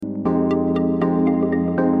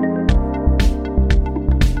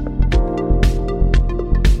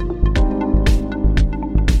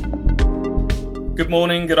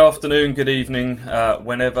morning, good afternoon, good evening,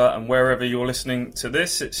 whenever and wherever you're listening to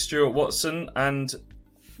this. It's Stuart Watson, and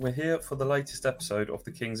we're here for the latest episode of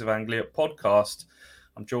the Kings of Anglia podcast.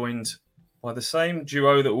 I'm joined by the same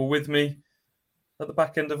duo that were with me at the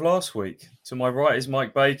back end of last week. To my right is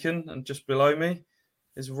Mike Bacon, and just below me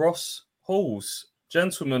is Ross Halls.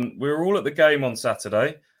 Gentlemen, we were all at the game on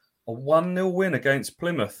Saturday. A 1-0 win against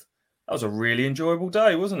Plymouth. That was a really enjoyable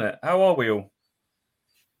day, wasn't it? How are we all?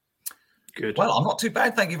 Good. Well, I'm not too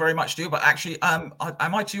bad, thank you very much, Stu. But actually, am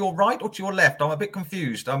I to your right or to your left? I'm a bit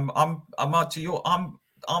confused. I'm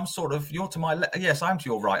sort of, you're to my left. Yes, I'm to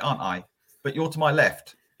your right, aren't I? But you're to my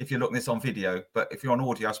left if you're looking at this on video. But if you're on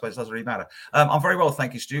audio, I suppose it doesn't really matter. I'm very well,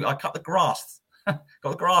 thank you, Stu. I cut the grass. Got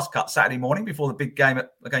the grass cut Saturday morning before the big game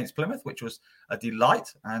against Plymouth, which was a delight.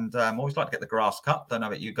 And I always like to get the grass cut. Don't know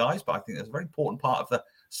about you guys, but I think that's a very important part of the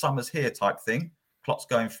summer's here type thing. Clocks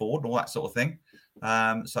going forward and all that sort of thing.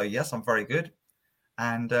 So yes, I'm very good.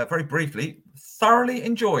 And very briefly, thoroughly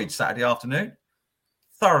enjoyed Saturday afternoon.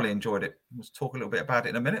 Thoroughly enjoyed it. We'll talk a little bit about it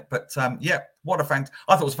in a minute. But yeah, I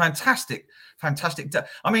thought it was fantastic day.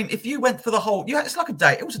 I mean, if you went for the whole, it's like a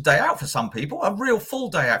day. It was a day out for some people, a real full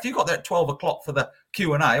day out. If you got there at 12 o'clock for the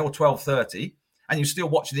Q&A or 12:30, and you still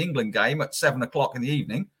watch the England game at 7 o'clock in the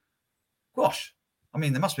evening, gosh, I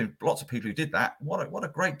mean, there must have been lots of people who did that. What a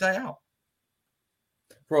great day out.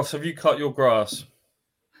 Ross, have you cut your grass?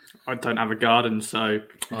 I don't have a garden, so I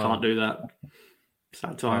can't do that.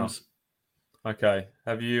 Sad times. Oh. Okay.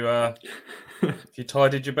 Have you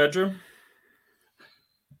tidied your bedroom?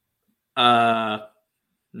 No.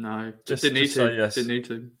 Didn't need to. Yes. Didn't need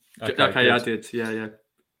to. Okay, yeah, I did. Yeah.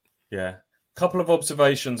 Yeah. Couple of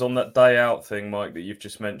observations on that day out thing, Mike, that you've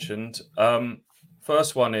just mentioned.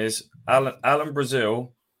 First one is Alan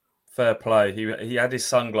Brazil. Fair play. He had his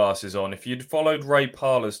sunglasses on. If you'd followed Ray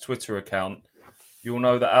Parler's Twitter account, you'll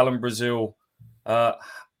know that Alan Brazil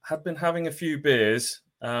had been having a few beers,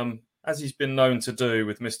 as he's been known to do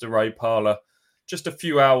with Mr. Ray Parler, just a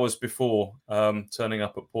few hours before turning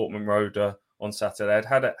up at Portman Road on Saturday.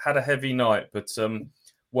 Had a heavy night, but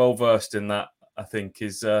well versed in that, I think,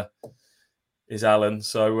 is Alan.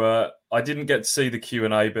 So I didn't get to see the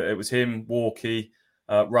Q&A, but it was him, Walkie,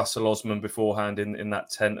 Russell Osman beforehand in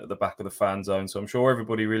that tent at the back of the fan zone. So I'm sure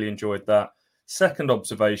everybody really enjoyed that. Second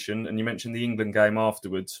observation, and you mentioned the England game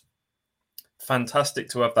afterwards. Fantastic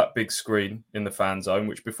to have that big screen in the fan zone,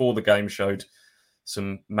 which before the game showed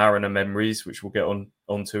some Mariner memories, which we'll get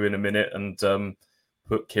onto in a minute, and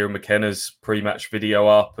put Kieran McKenna's pre-match video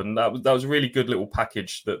up. And that was a really good little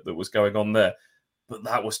package that was going on there. But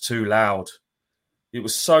that was too loud. It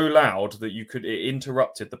was so loud that it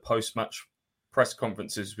interrupted the post-match press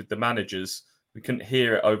conferences with the managers. We couldn't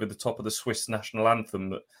hear it over the top of the Swiss national anthem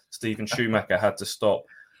that Stephen Schumacher had to stop.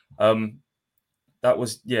 That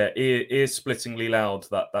was, ear-splittingly loud,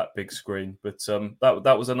 that big screen. But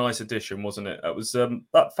that was a nice addition, wasn't it? That was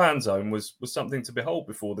that fan zone was something to behold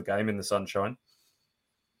before the game in the sunshine.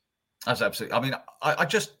 That's absolutely. I mean, I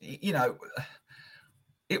just,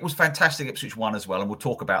 it was fantastic. Ipswich won as well, and we'll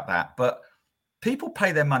talk about that. But people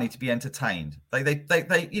pay their money to be entertained. They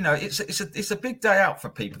it's a big day out for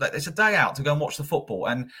people. It's a day out to go and watch the football.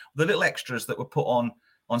 And the little extras that were put on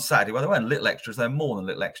Saturday, well, they weren't little extras, they're more than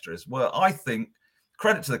little extras, were, I think,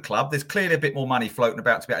 credit to the club. There's clearly a bit more money floating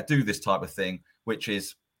about to be able to do this type of thing, which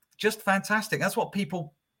is just fantastic. That's what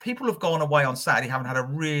people have gone away on Saturday, having had a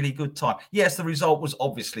really good time. Yes, the result was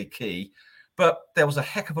obviously key, but there was a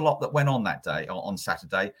heck of a lot that went on that day, on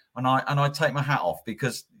Saturday, and I take my hat off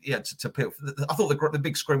because I thought the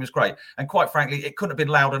big screen was great, and quite frankly, it couldn't have been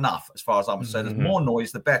loud enough as far as I'm concerned. The more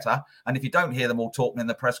noise, the better, and if you don't hear them all talking in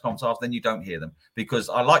the press conference after, then you don't hear them, because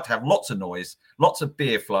I like to have lots of noise, lots of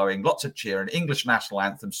beer flowing, lots of cheering, English national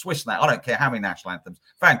anthem, Swiss, I don't care how many national anthems,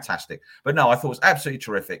 fantastic. But no, I thought it was absolutely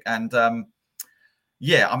terrific, and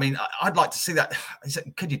yeah, I mean, I'd like to see that.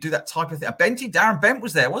 Could you do that type of thing? Darren Bent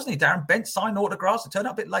was there, wasn't he? Darren Bent signed autographs. It turned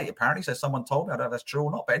up a bit late, apparently, so someone told me. I don't know if that's true or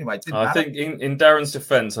not, but anyway, it didn't matter. I think in Darren's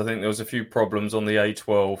defence, I think there was a few problems on the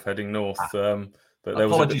A12 heading north. But there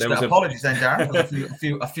apologies then, Darren.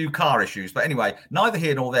 There was a few car issues. But anyway, neither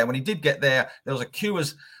here nor there. When he did get there, there was a queue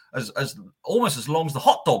as almost as long as the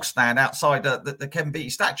hot dog stand outside the Kevin Beattie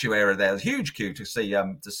statue area there. There's a huge queue to see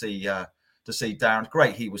Darren.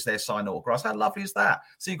 Great, he was there signing autographs. How lovely is that?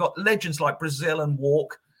 So you've got legends like Brazil and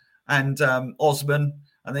Walk and Osman,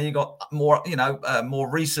 and then you got more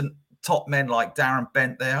recent top men like Darren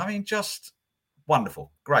Bent there. I mean, just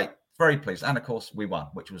wonderful. Great. Very pleased. And of course, we won,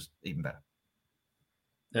 which was even better.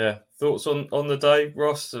 Yeah. Thoughts on the day,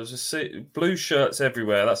 Ross? There was blue shirts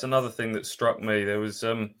everywhere. That's another thing that struck me. There was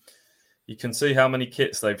you can see how many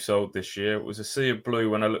kits they've sold this year. It was a sea of blue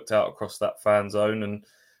when I looked out across that fan zone, and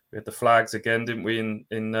we had the flags again, didn't we,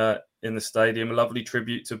 in the stadium? A lovely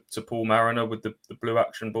tribute to Paul Mariner with the Blue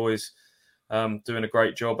Action Boys doing a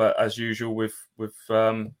great job as usual with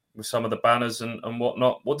some of the banners and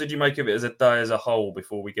whatnot. What did you make of it as a day as a whole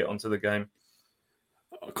before we get onto the game?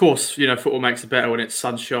 Of course, football makes it better when it's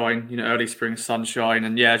sunshine, early spring sunshine.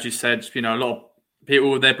 And yeah, as you said, a lot of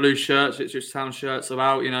people with their blue shirts, it's just town shirts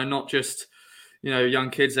about, not just,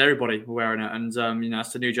 young kids, everybody wearing it. And,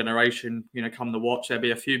 as the new generation, come to watch, there'll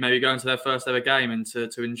be a few maybe going to their first ever game and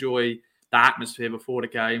to enjoy the atmosphere before the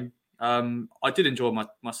game. I did enjoy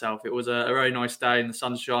myself. It was a very nice day in the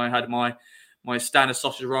sunshine. I had my standard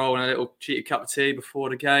sausage roll and a little cheated cup of tea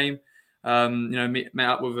before the game. Met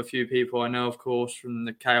up with a few people I know, of course, from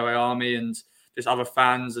the KOA Army and just other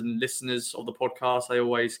fans and listeners of the podcast. They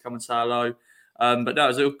always come and say hello. But no,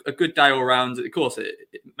 it was a good day all around. Of course, it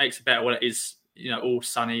makes it better when it is, all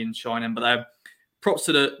sunny and shining. But props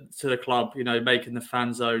to the club, making the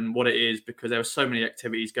fan zone what it is, because there were so many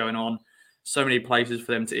activities going on, so many places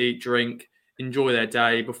for them to eat, drink, enjoy their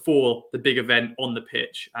day before the big event on the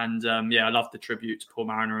pitch. And I love the tribute to Paul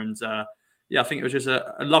Mariner. And I think it was just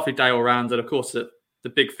a lovely day all around. And of course, the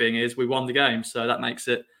big thing is we won the game. So that makes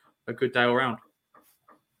it a good day all around.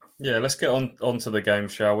 Yeah, let's get onto the game,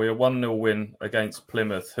 shall we? A 1-0 win against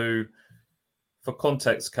Plymouth, who, for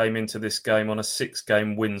context, came into this game on a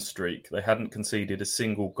 6-game win streak. They hadn't conceded a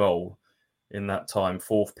single goal in that time.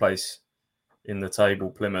 4th place in the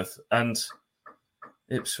table, Plymouth. And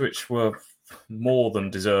Ipswich were more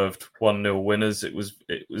than deserved 1-0 winners. It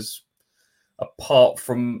was apart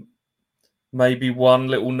from maybe one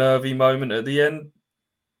little nervy moment at the end,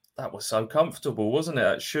 that was so comfortable, wasn't it?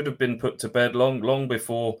 It should have been put to bed long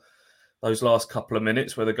before those last couple of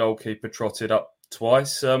minutes where the goalkeeper trotted up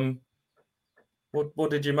twice.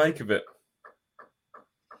 What did you make of it?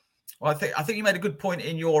 Well, I think you made a good point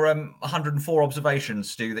in your 104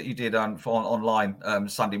 observations, Stu, that you did online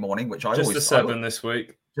Sunday morning, which I just the 7 this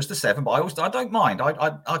week. Just the 7, but I don't mind.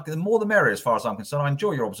 I the more the merrier as far as I'm concerned. I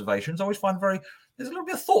enjoy your observations. I always find there's a little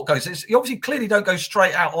bit of thought goes. You obviously clearly don't go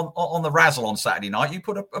straight out on the razzle on Saturday night. You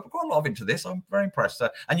put quite a lot of into this. I'm very impressed.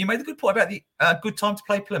 And you made a good point about the good time to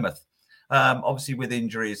play Plymouth. Obviously with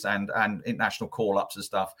injuries and international call-ups and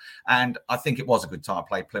stuff. And I think it was a good time to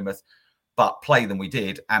play Plymouth. But play them we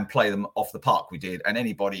did, and play them off the park we did. And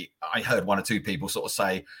I heard 1 or 2 people sort of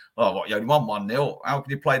say, "Oh, what, you only won 1-0? How can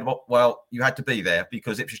you play them?" Well, you had to be there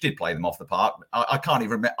because Ipswich did play them off the park. I can't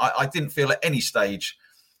even remember. I didn't feel at any stage,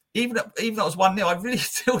 even though it was 1-0, I really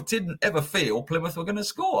still didn't ever feel Plymouth were going to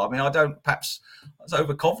score. I mean, perhaps I was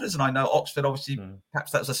overconfident, and I know Oxford obviously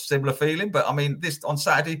perhaps that was a similar feeling. But I mean, this on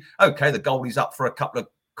Saturday, okay, the goalie's up for a couple of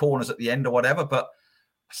corners at the end or whatever, but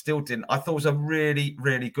still didn't. I thought it was a really,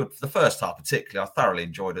 really good, for the first half particularly, I thoroughly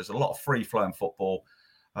enjoyed it. There's a lot of free-flowing football.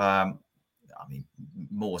 I mean,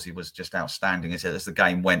 Morsey was just outstanding as the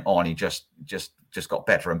game went on. He just got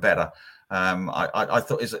better and better. I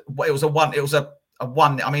thought it was a 1-0.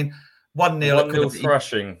 I mean, 1-0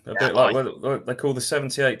 thrashing, a bit like what they call the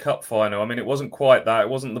 78 Cup final. I mean, it wasn't quite that. It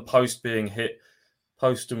wasn't the post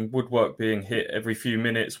and woodwork being hit every few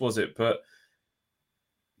minutes, was it? But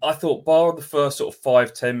I thought, bar the first sort of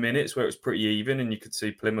 5-10 minutes where it was pretty even and you could see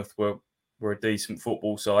Plymouth were a decent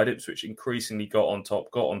football side, Ipswich increasingly got on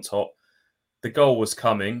top. The goal was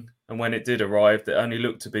coming, and when it did arrive, it only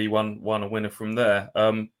looked to be one a winner from there.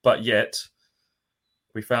 But yet,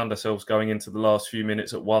 we found ourselves going into the last few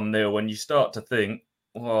minutes at 1-0, and you start to think,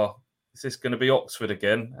 oh, is this going to be Oxford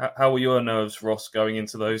again? How were your nerves, Ross, going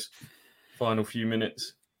into those final few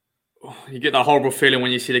minutes? You get that horrible feeling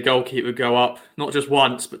when you see the goalkeeper go up, not just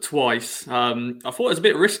once, but twice. I thought it was a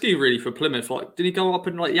bit risky, really, for Plymouth. Like, did he go up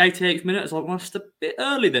in the 88th minute? It's like, well, it's a bit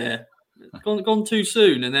early there. Gone too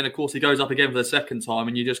soon. And then, of course, he goes up again for the second time,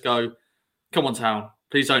 and you just go, come on, Town,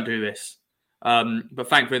 please don't do this. But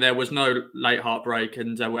thankfully, there was no late heartbreak,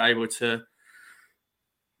 and we're able to,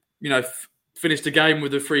 finish the game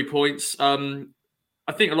with the 3 points.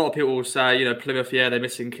 I think a lot of people will say, Plymouth, they're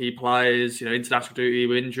missing key players. International duty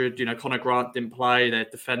were injured. Conor Grant didn't play. Their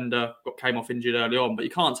defender came off injured early on. But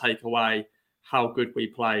you can't take away how good we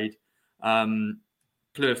played.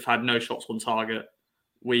 Plymouth had no shots on target.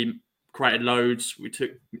 We created loads. We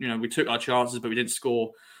took our chances, but we didn't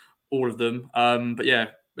score all of them. But yeah,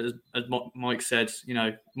 as Mike said,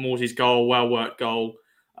 Morsey's goal, well-worked goal.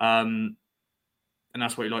 And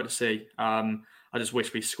that's what you like to see. I just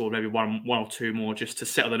wish we scored maybe one or 2 more just to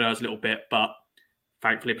settle the nerves a little bit. But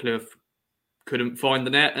thankfully, Plymouth couldn't find the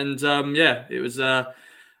net. And it was a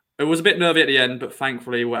bit nervy at the end, but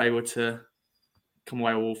thankfully we're able to come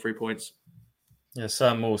away with all 3 points. Yeah,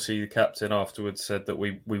 Sam Morsey, the captain, afterwards said that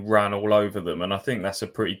we ran all over them, and I think that's a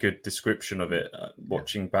pretty good description of it.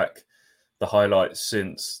 Watching back the highlights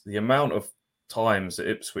since, the amount of times that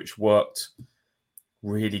Ipswich worked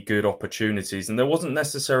really good opportunities, and there wasn't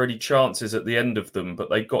necessarily chances at the end of them, but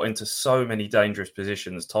they got into so many dangerous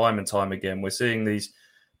positions time and time again. We're seeing these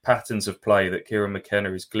patterns of play that Kieran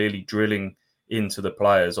McKenna is clearly drilling into the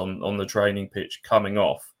players on the training pitch coming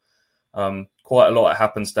off. Quite a lot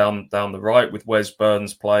happens down the right, with Wes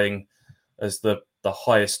Burns playing as the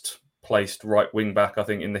highest placed right wing back, I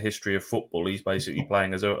think, in the history of football. He's basically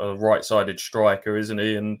playing as a right-sided striker, isn't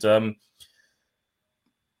he?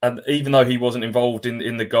 And even though he wasn't involved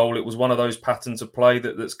in the goal, it was one of those patterns of play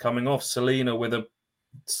that's coming off. Selina with a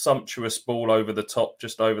sumptuous ball over the top,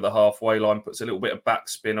 just over the halfway line, puts a little bit of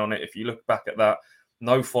backspin on it. If you look back at that,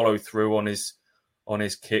 no follow through on his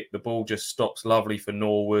kick. The ball just stops lovely for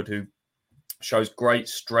Norwood, who shows great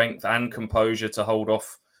strength and composure to hold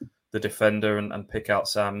off the defender and pick out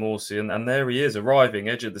Sam Morsey. And there he is, arriving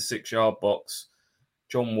edge of the 6-yard box,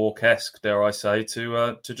 John Walk-esque, dare I say,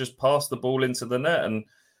 to just pass the ball into the net. And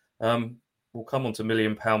we'll come on to £1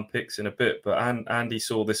 million picks in a bit, but Andy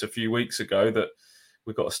saw this a few weeks ago, that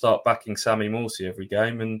we've got to start backing Sammy Morsey every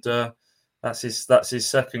game, and that's his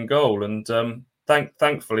second goal. And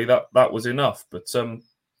thankfully that was enough. But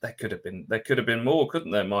there could have been more,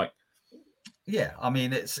 couldn't there, Mike? Yeah, I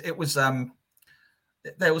mean, you're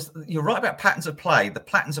right about patterns of play. The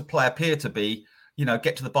patterns of play appear to be,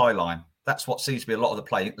 get to the byline. That's what seems to be a lot of the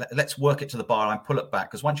play. Let's work it to the byline, pull it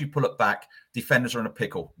back. Because once you pull it back, defenders are in a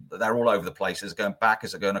pickle. They're all over the place. Is it going back?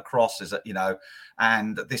 Is it going across? Is it,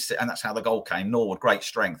 and that's how the goal came. Norwood, great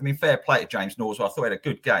strength. I mean, fair play to James Norwood. I thought he had a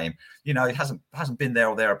good game. He hasn't been there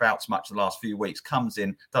or thereabouts much the last few weeks. Comes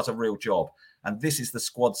in, does a real job. And this is the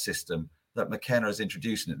squad system that McKenna is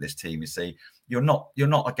introducing at this team. You see, you're not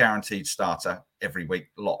a guaranteed starter every week.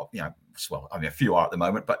 A lot of, a few are at the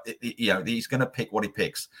moment, but he's going to pick what he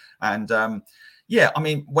picks. And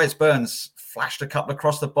Wes Burns flashed a couple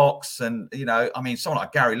across the box, and someone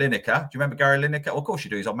like Gary Lineker. Do you remember Gary Lineker? Well, of course you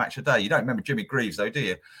do. He's on Match of the Day. You don't remember Jimmy Greaves, though, do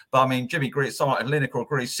you? But Jimmy Greaves, someone like Lineker or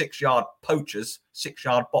Greaves, 6-yard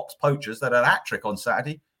box poachers that had a hat trick on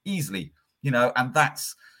Saturday easily. And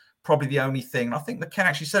that's probably the only thing. I think McKenna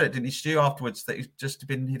actually said it, didn't he, Stu, afterwards, that he'd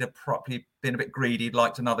probably been a bit greedy. He'd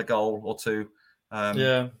liked another goal or two.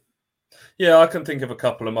 Yeah, I can think of a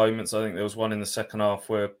couple of moments. I think there was one in the second half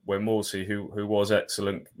where Morsey, who was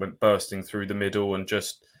excellent, went bursting through the middle and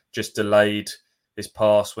just delayed his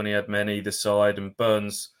pass when he had men either side. And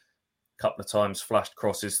Burns a couple of times flashed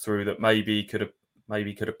crosses through that maybe could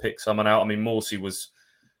have picked someone out. Morsey was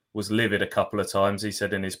livid a couple of times. He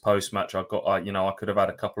said in his post-match, I could have had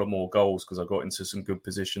a couple of more goals because I got into some good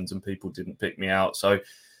positions and people didn't pick me out. So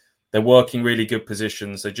they're working really good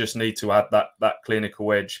positions. They just need to add that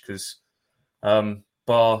clinical edge, because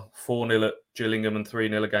bar 4-0 at Gillingham and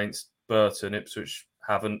 3-0 against Burton, Ipswich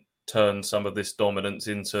haven't turned some of this dominance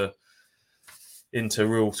into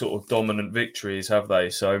real sort of dominant victories, have they?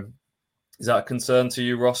 So is that a concern to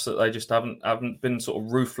you, Ross, that they just haven't been sort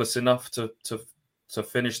of ruthless enough to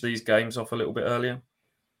finish these games off a little bit earlier?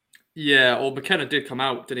 Yeah, well, McKenna did come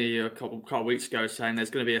out, didn't he, a couple of weeks ago, saying there's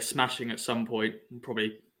going to be a smashing at some point. I'm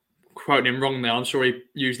probably quoting him wrong there. I'm sure he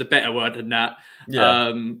used a better word than that.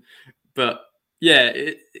 Yeah. But yeah,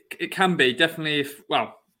 it can be definitely.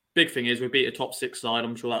 Big thing is we beat a top 6 side.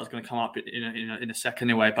 I'm sure that was going to come up in a second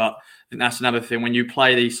anyway. But I think that's another thing when you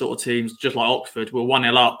play these sort of teams, just like Oxford, we're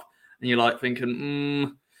 1-0 up, and you're like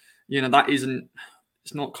thinking, that isn't.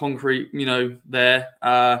 It's not concrete, there.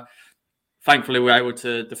 Thankfully, we're able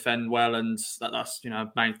to defend well, and that's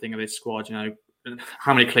main thing of this squad.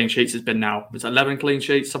 How many clean sheets has been now? It's 11 clean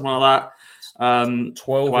sheets, something like that.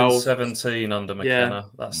 12 and 17 under McKenna. Yeah,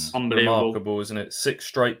 that's unbelievable. Remarkable, isn't it? 6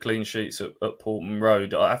 straight clean sheets at Portman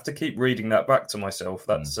Road. I have to keep reading that back to myself.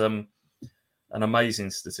 That's an amazing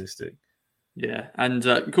statistic. Yeah, and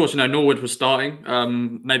of course, Norwood was starting.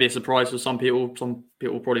 Maybe a surprise for some people. Some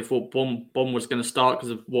people probably thought Bomb was going to start because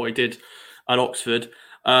of what he did at Oxford.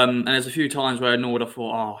 And there's a few times where Norwood, I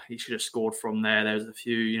thought, he should have scored from there. There was a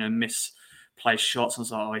few, misplaced shots, and I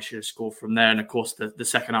was like, he should have scored from there. And of course, the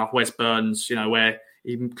second half, Wes Burns, where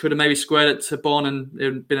he could have maybe squared it to Bon and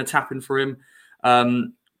it had been a tap-in for him.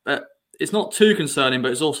 But it's not too concerning,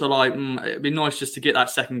 but it's also like, it'd be nice just to get that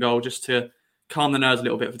second goal, just to calm the nerves a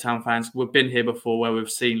little bit for Town fans. We've been here before where we've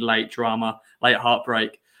seen late drama, late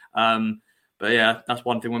heartbreak. But yeah, that's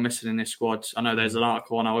one thing we're missing in this squad. I know there's an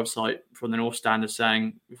article on our website from the North Standard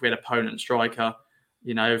saying if we had a opponent striker,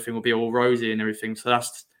 everything will be all rosy and everything. So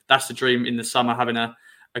that's the dream in the summer, having a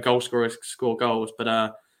goal scorer score goals.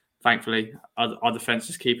 But thankfully, our defence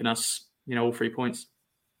is keeping us, all 3 points.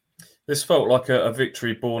 This felt like a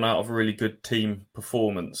victory born out of a really good team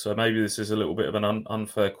performance. So maybe this is a little bit of an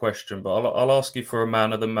unfair question, but I'll ask you for a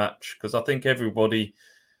man of the match, because I think everybody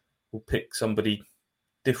will pick somebody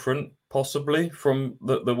different, possibly, from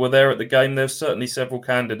that were there at the game. There's certainly several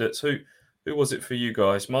candidates. Who was it for you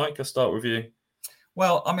guys? Mike, I'll start with you.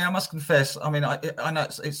 Well, I mean, I must confess, I mean, I know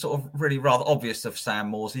it's sort of really rather obvious of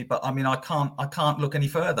Sam Morsy, but I mean, I can't look any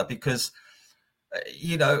further because,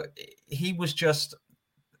 he was just,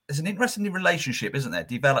 there's an interesting relationship, isn't there,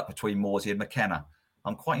 developed between Morsy and McKenna.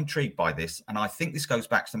 I'm quite intrigued by this. And I think this goes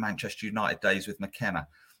back to the Manchester United days with McKenna.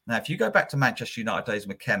 Now, if you go back to Manchester United days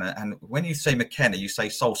with McKenna, and when you say McKenna, you say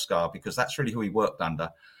Solskjaer, because that's really who he worked under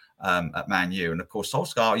at Man U. And of course,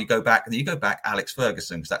 Solskjaer, you go back Alex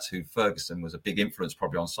Ferguson, because that's who Ferguson was a big influence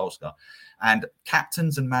probably on Solskjaer. And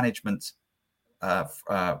captains and management,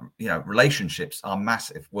 relationships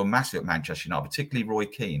were massive at Manchester United, particularly Roy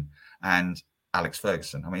Keane and Alex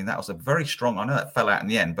Ferguson. I mean, that was a very strong, I know that fell out in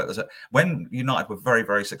the end, but when United were very,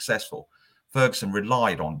 very successful, Ferguson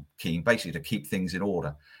relied on Keane basically to keep things in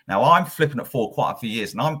order. Now, I'm flipping it forward quite a few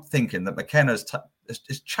years, and I'm thinking that McKenna's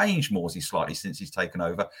has changed Morsy slightly since he's taken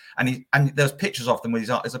over. And there's pictures of them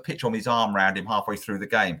there's a picture of his arm around him halfway through the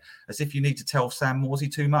game, as if you need to tell Sam Morsy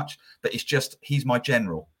too much. But it's just, he's my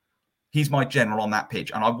general. He's my general on that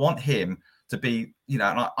pitch, and I want him to be,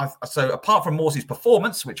 so apart from Morsy's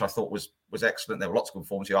performance, which I thought was excellent, there were lots of good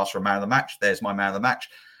performances. You asked for a man of the match. There's my man of the match.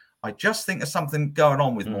 I just think there's something going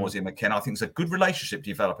on with Morsy and McKenna. I think it's a good relationship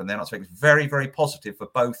developing there. I think it's very, very positive for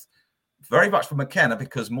both. Very much for McKenna,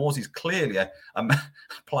 because Morsy's clearly a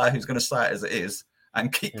player who's going to say it as it is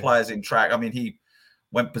and keep players in track. I mean, he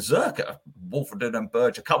went berserk at Wolfenden and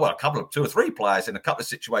Burge, a couple of 2 or 3 players in a couple of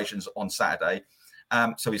situations on Saturday.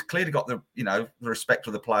 So he's clearly got the respect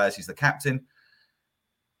of the players. He's the captain.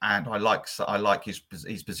 And I like his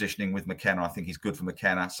positioning with McKenna. I think he's good for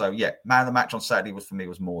McKenna. So, yeah, man of the match on Saturday was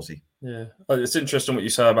Morsy. Yeah. It's interesting what you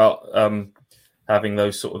say about having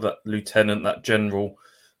those sort of that lieutenant, that general.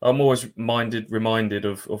 I'm always reminded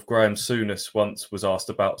of Graham Souness once was asked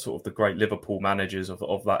about sort of the great Liverpool managers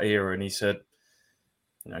of that era. And he said,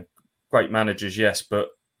 great managers, yes, but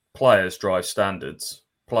players drive standards.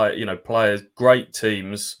 Players, great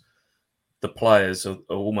teams, the players are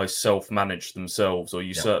almost self-managed themselves, or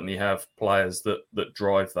you certainly have players that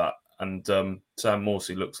drive that. And Sam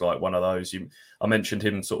Morsy looks like one of those. I mentioned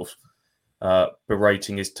him sort of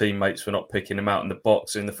berating his teammates for not picking him out in the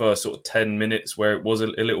box in the first sort of 10 minutes where it was a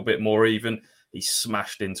little bit more even. He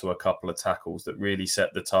smashed into a couple of tackles that really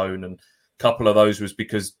set the tone. And a couple of those was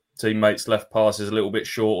because teammates left passes a little bit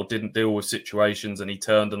short or didn't deal with situations, and he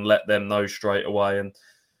turned and let them know straight away.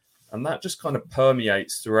 And that just kind of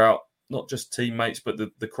permeates throughout, not just teammates, but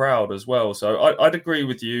the crowd as well. So I'd agree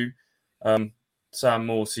with you. Sam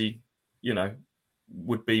Morsy,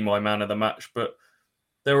 would be my man of the match. But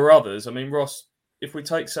there were others. I mean, Ross, if we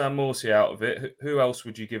take Sam Morsy out of it, who else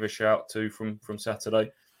would you give a shout to from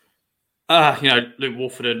Saturday? Luke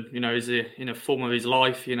Wolfenden, he's in a form of his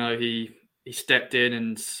life. He stepped in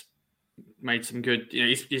and made some good,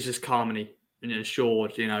 he's just calm and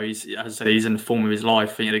assured. He's, as I said, he's in the form of his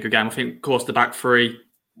life. He had a good game. I think, of course, the back three,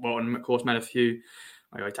 Walton, of course, made a few.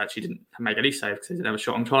 He actually didn't make any saves because he didn't have a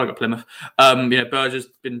shot on target at Plymouth. Berger's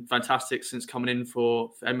been fantastic since coming in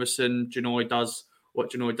for Emerson. Janoi does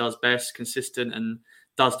what Janoi does best, consistent and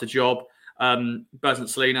does the job. Bertrand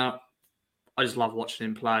Salina, I just love watching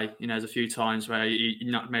him play. There's a few times where he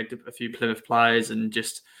nutmegged a few Plymouth players and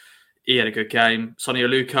just he had a good game. Sonny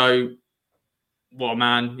Aluko, what a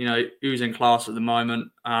man, who's in class at the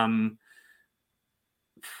moment.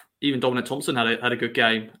 Even Dominic Thompson had a good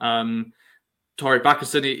game. Tariq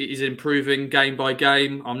Bakkerson, he's improving game by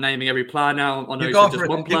game. I'm naming every player now. I know you've gone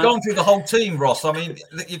through the whole team, Ross. I mean,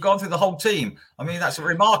 you've gone through the whole team. I mean, that's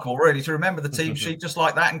remarkable, really, to remember the team sheet just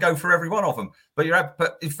like that and go through every one of them. But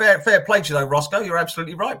fair play to you, though, Roscoe. You're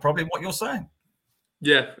absolutely right, probably in what you're saying.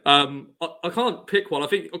 Yeah, I can't pick one. I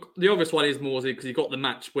think the obvious one is Morsy because he got the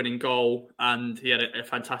match-winning goal and he had a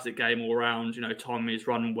fantastic game all around. Timing his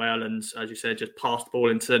run well and, as you said, just passed the ball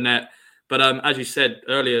into the net. But as you said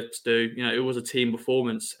earlier, Stu, it was a team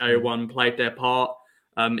performance. Everyone played their part.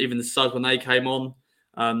 Even the subs, when they came on,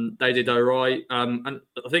 they did all right. And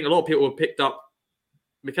I think a lot of people have picked up.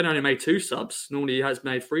 McKenna only made 2 subs. Normally he has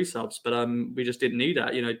made 3 subs, but we just didn't need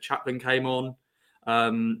that. Chaplin came on.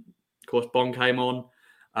 Of course, Bond came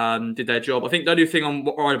on, did their job. I think the only thing I'm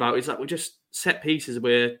worried about is that we're just set pieces.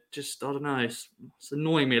 We're just, I don't know, it's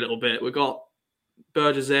annoying me a little bit. We've got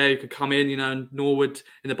Burgess there who could come in, and Norwood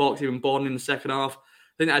in the box, even Bond in the second half.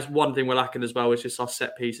 I think that's one thing we're lacking as well, is just our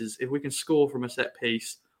set pieces. If we can score from a set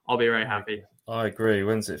piece, I'll be very happy. I agree.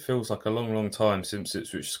 It feels like a long time since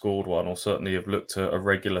Ipswich scored one, or certainly have looked at a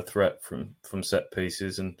regular threat from set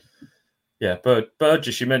pieces. And yeah,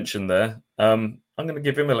 Burgess, you mentioned there. I'm going to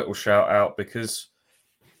give him a little shout out because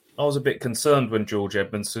I was a bit concerned when George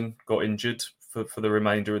Edmondson got injured for the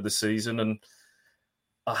remainder of the season, and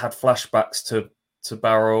I had flashbacks to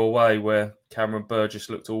Barrow away where Cameron Burgess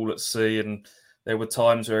looked all at sea, and there were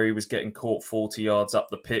times where he was getting caught 40 yards up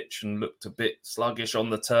the pitch and looked a bit sluggish on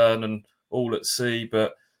the turn and all at sea,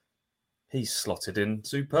 but he's slotted in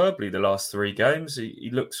superbly the last 3 games. He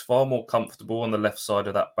looks far more comfortable on the left side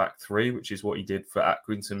of that back three, which is what he did for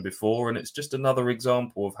Accrington before, and it's just another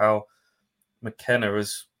example of how McKenna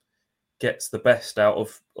gets the best out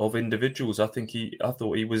of individuals. I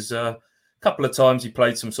thought he was a couple of times he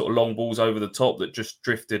played some sort of long balls over the top that just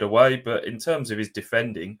drifted away, but in terms of his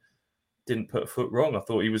defending, didn't put a foot wrong. I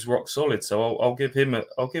thought he was rock solid, so I'll give him a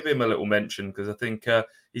little mention because I think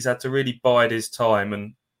he's had to really bide his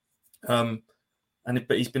time,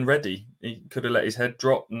 but he's been ready. He could have let his head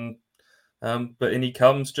drop, but in he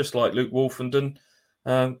comes, just like Luke Wolfenden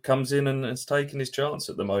comes in and has taken his chance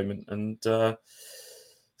at the moment. And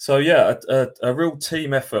so yeah, a real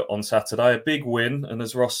team effort on Saturday, a big win, and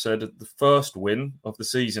as Ross said, the first win of the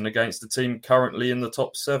season against the team currently in the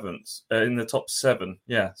top 7.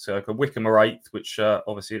 Yeah, so Wickham are 8th, which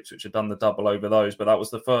obviously Ipswich had done the double over those, but that was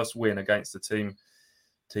the first win against the team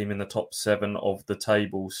in the top 7 of the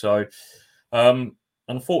table. So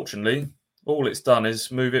unfortunately, all it's done is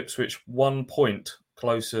move Ipswich 1 point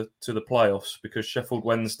closer to the playoffs because Sheffield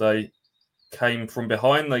Wednesday came from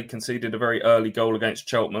behind. They conceded a very early goal against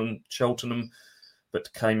Cheltenham,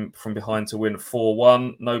 but came from behind to win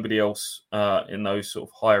 4-1. Nobody else in those sort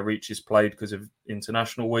of higher reaches played because of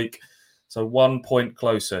international week. So 1 point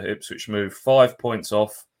closer, Ipswich move 5 points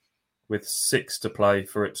off with 6 to play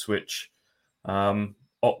for Ipswich.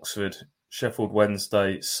 Oxford, Sheffield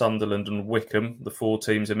Wednesday, Sunderland and Wickham, the 4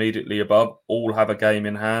 teams immediately above, all have a game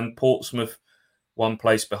in hand. Portsmouth, 1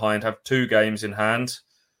 place behind, have 2 games in hand.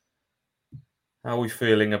 How are we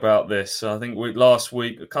feeling about this? I think last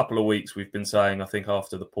week, a couple of weeks, we've been saying, I think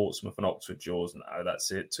after the Portsmouth and Oxford draws, no, that's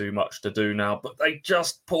it, too much to do now. But they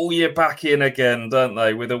just pull you back in again, don't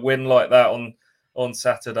they, with a win like that on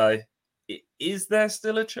Saturday. Is there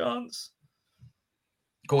still a chance?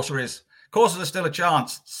 Of course there is. Of course there's still a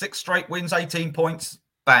chance. 6 straight wins, 18 points.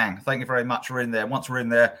 Bang. Thank you very much. We're in there. Once we're in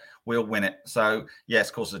there, we'll win it. So, yes,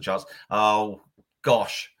 of course there's a chance. Oh,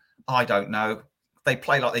 gosh. I don't know. They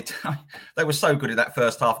play like they were so good in that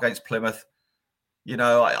first half against Plymouth. You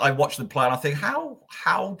know, I watched them play and I think,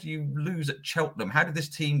 how do you lose at Cheltenham? How did this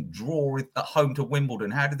team draw at home to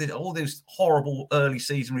Wimbledon? How did all these horrible early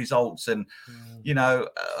season results? And, you know...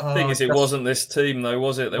 The thing is, it wasn't this team, though,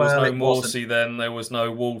 was it? There was no Morsey then. There was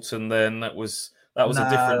no Walton then. That was a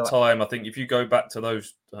different time. I think if you go back to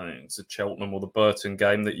those, I think it's the Cheltenham or the Burton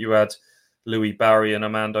game that you had Louis Barry and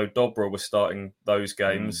Armando Dobra were starting those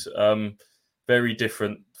games. Very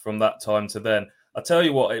different from that time to then. I tell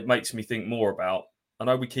you what, it makes me think more about. I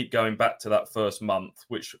know we keep going back to that first month,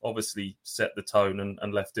 which obviously set the tone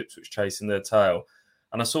and left Ipswich chasing their tail.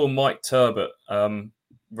 And I saw Mike Turbot,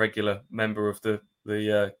 regular member of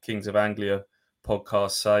the Kings of Anglia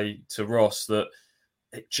podcast, say to Ross that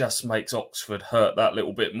it just makes Oxford hurt that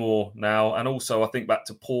little bit more now. And also, I think back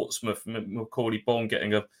to Portsmouth, Macaulay Bonne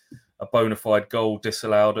getting a bona fide goal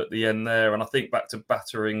disallowed at the end there. And I think back to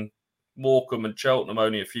battering Morecambe and Cheltenham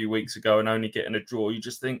only a few weeks ago and only getting a draw. You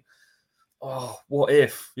just think, oh, what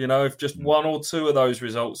if? You know, if just 1 or 2 of those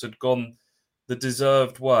results had gone the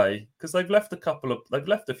deserved way, because they've left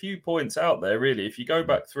a few points out there, really. If you go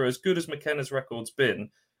back through, as good as McKenna's record's been,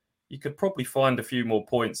 you could probably find a few more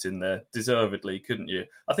points in there, deservedly, couldn't you?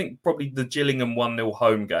 I think probably the Gillingham 1-0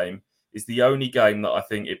 home game is the only game that I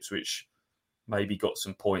think Ipswich maybe got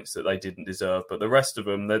some points that they didn't deserve. But the rest of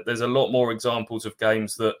them, there's a lot more examples of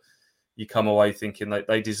games that you come away thinking that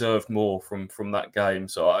they deserved more from that game.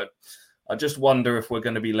 So I just wonder if we're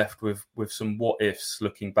going to be left with some what-ifs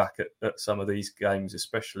looking back at some of these games,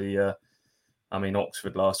 especially,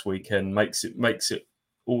 Oxford last weekend makes it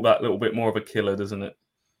all that little bit more of a killer, doesn't it?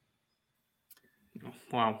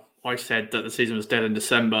 Wow. I said that the season was dead in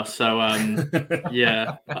December. So,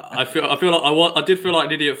 yeah, I did feel like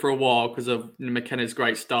an idiot for a while because of McKenna's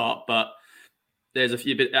great start, but there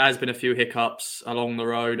has been a few hiccups along the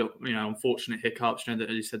road, unfortunate hiccups. As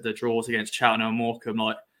you said, the draws against Cheltenham and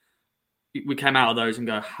Morecambe, we came out of those and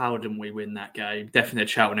go, how didn't we win that game? Definitely a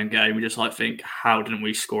Cheltenham game. We just think, how didn't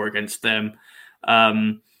we score against them?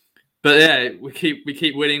 But yeah, we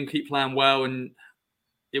keep winning, keep playing well, and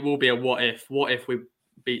it will be a what if. What if we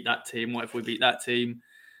beat that team? What if we beat that team?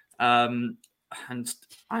 and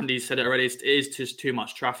Andy said it already, it is just too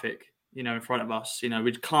much traffic, in front of us.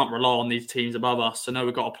 We can't rely on these teams above us. I know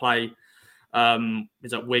we've got to play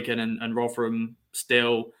is at Wigan and Rotherham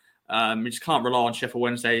still. We just can't rely on Sheffield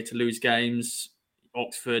Wednesday to lose games.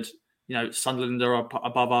 Oxford, Sunderland are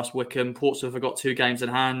above us. Wycombe, Portsmouth have got 2 games in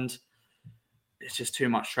hand. It's just too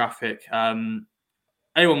much traffic.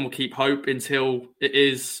 Anyone will keep hope until it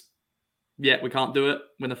is, we can't do it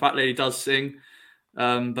when the fat lady does sing.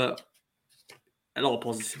 But a lot of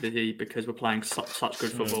positivity because we're playing such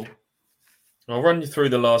good football. I'll run you through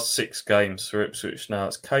the last 6 games for Ipswich now.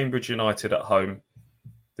 It's Cambridge United at home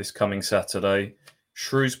this coming Saturday.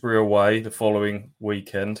 Shrewsbury away the following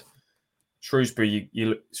weekend. Shrewsbury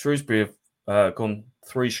have gone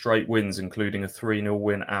 3 straight wins, including a 3-0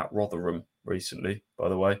 win at Rotherham recently, by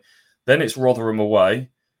the way. Then it's Rotherham away,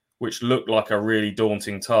 which looked like a really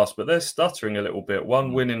daunting task, but they're stuttering a little bit.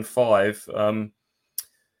 1 win in 5.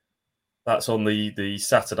 That's on the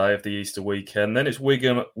Saturday of the Easter weekend. Then it's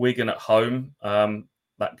Wigan at home.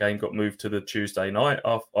 That game got moved to the Tuesday night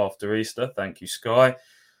after Easter. Thank you, Sky.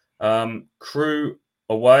 Crewe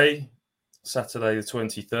away, Saturday the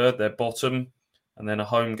 23rd. They're bottom. And then a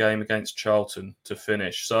home game against Charlton to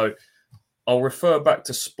finish. So I'll refer back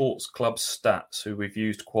to Sports Club Stats, who we've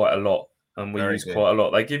used quite a lot. And we use quite a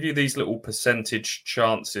lot. They give you these little percentage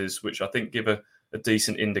chances, which I think give a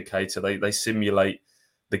decent indicator. They simulate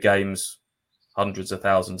the games hundreds of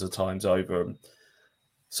thousands of times over.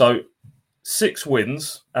 So 6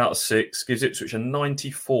 wins out of 6 gives Ipswich a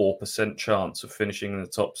 94% chance of finishing in the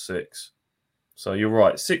top 6. So you're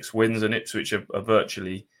right, 6 wins and Ipswich are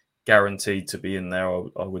virtually guaranteed to be in there,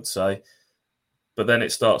 I would say. But then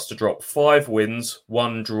it starts to drop. 5 wins,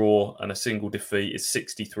 1 draw and a single defeat is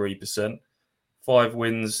 63%. 5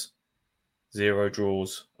 wins, 0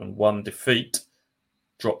 draws and 1 defeat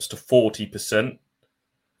drops to 40%.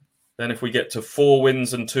 Then if we get to 4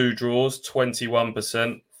 wins and 2 draws,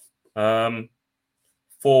 21%.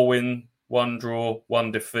 4 win, 1 draw,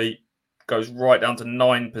 1 defeat goes right down to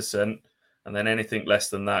 9%. And then anything less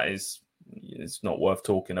than that it's not worth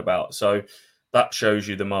talking about. So that shows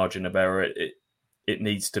you the margin of error. It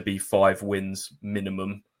needs to be 5 wins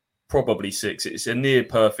minimum, probably 6. It's a near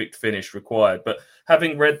perfect finish required. But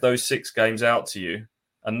having read those 6 games out to you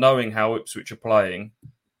and knowing how Ipswich are playing,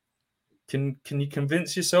 can you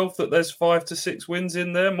convince yourself that there's 5 to 6 wins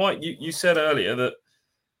in there? Mike, you said earlier that,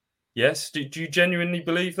 yes. Do you genuinely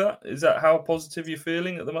believe that? Is that how positive you're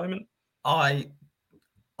feeling at the moment? The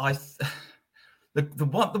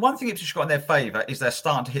one thing Ipswich got in their favour is they're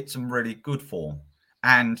starting to hit some really good form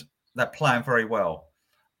and they're playing very well.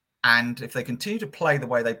 And if they continue to play the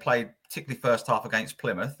way they played, particularly first half against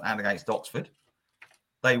Plymouth and against Oxford,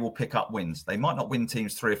 they will pick up wins. They might not win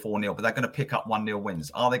teams 3 or 4-0, but they're going to pick up 1-0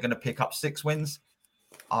 wins. Are they going to pick up 6 wins?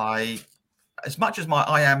 As much as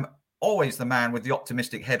I am always the man with the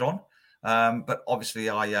optimistic head on, but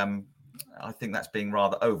obviously I think that's being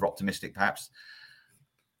rather over-optimistic perhaps.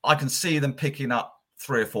 I can see them picking up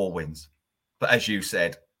 3 or 4 wins. But as you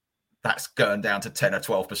said, that's going down to 10 or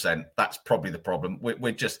 12%. That's probably the problem.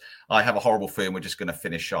 I have a horrible feeling we're just going to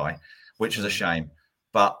finish shy, which is a shame.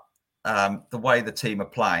 But the way the team are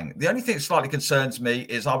playing, the only thing that slightly concerns me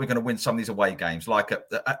is, are we going to win some of these away games? Like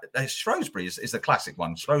Shrewsbury is the classic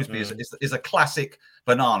one. Shrewsbury is a classic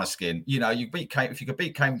banana skin. If you could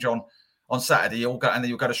beat Cambridge on Saturday, you'll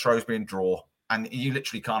go to Shrewsbury and draw, and you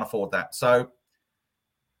literally can't afford that. So,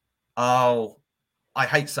 I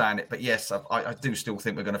hate saying it, but yes, I do still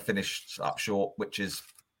think we're going to finish up short, which is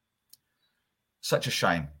such a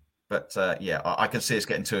shame. But I can see us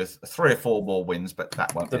getting to 3 or 4 more wins, but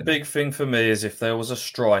that won't be the big thing for me is if there was a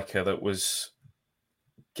striker that was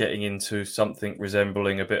getting into something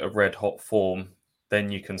resembling a bit of red hot form, then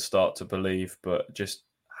you can start to believe, but just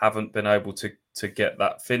haven't been able to get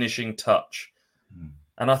that finishing touch.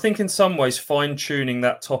 And I think in some ways fine-tuning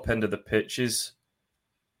that top end of the pitch is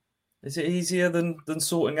it easier than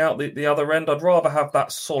sorting out the other end? I'd rather have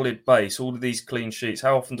that solid base, all of these clean sheets.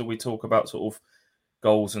 How often do we talk about sort of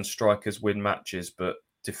goals and strikers win matches, but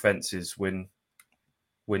defences win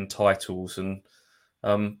titles? And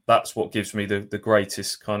that's what gives me the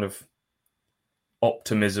greatest kind of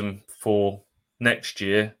optimism for next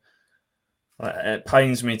year. It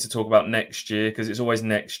pains me to talk about next year because it's always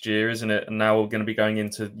next year, isn't it? And now we're going to be going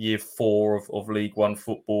into year 4 of League One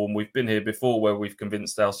football. And we've been here before where we've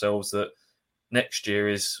convinced ourselves that next year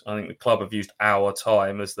is, I think the club have used our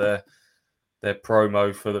time as their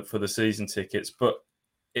promo for the season tickets. But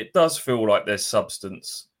it does feel like there's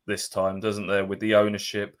substance this time, doesn't there? With the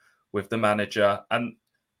ownership, with the manager. And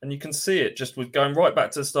you can see it just with going right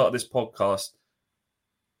back to the start of this podcast.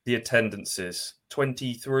 the attendances,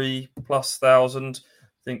 23 plus thousand.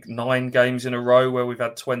 I think 9 games in a row where we've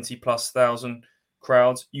had 20 plus thousand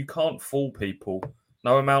crowds. You can't fool people.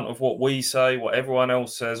 No amount of what we say, what everyone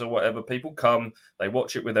else says, or whatever. People come, they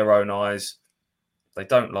watch it with their own eyes. They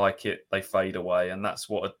don't like it, they fade away, and that's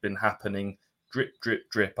what had been happening, drip, drip,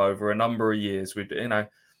 drip, over a number of years.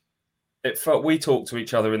 It felt we talked to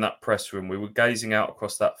each other in that press room. We were gazing out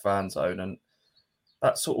across that fan zone, and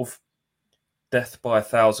that sort of death by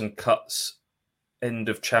 1,000 cuts end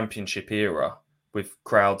of championship era with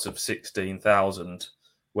crowds of 16,000,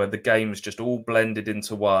 where the games just all blended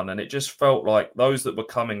into one, and it just felt like those that were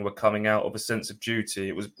coming out of a sense of duty.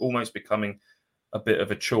 It was almost becoming a bit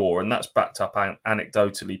of a chore, and that's backed up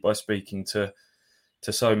anecdotally by speaking to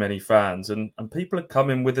so many fans, and people are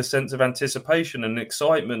coming with a sense of anticipation and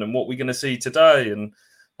excitement and what we're going to see today, and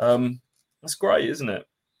that's great, isn't it?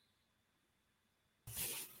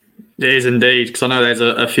 It is indeed, because I know there's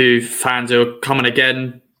a few fans who are coming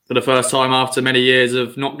again for the first time after many years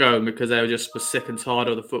of not going because they were sick and tired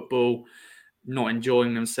of the football, not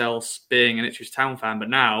enjoying themselves being an Ipswich Town fan. But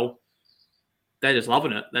now they're just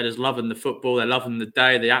loving it. They're just loving the football. They're loving the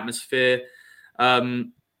day, the atmosphere,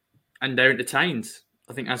 and they're entertained.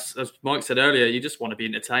 I think, as Mike said earlier, you just want to be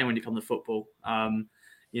entertained when you come to football.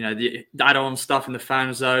 The add-on stuff in the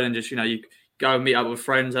fan zone, and just you go and meet up with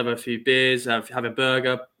friends, have a few beers, have a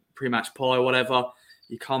burger, pre-match pie, whatever.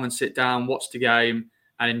 You come and sit down, watch the game,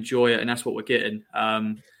 and enjoy it, and that's what we're getting.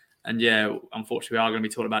 Unfortunately, we are going to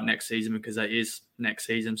be talking about next season because it is next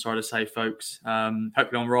season. Sorry to say, folks.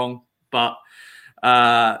 Hopefully, I'm wrong, but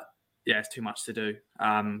it's too much to do.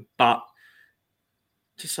 But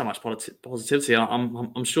just so much positivity.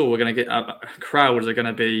 I'm sure we're going to get crowds are going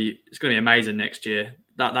to be. It's going to be amazing next year.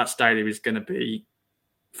 That stadium is going to be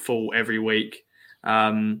full every week,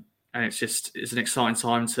 and it's an exciting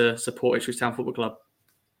time to support Ipswich Town Football Club.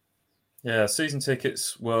 Yeah, season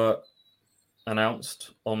tickets were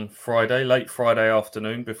announced on Friday, late Friday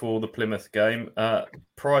afternoon before the Plymouth game.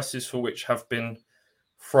 Prices for which have been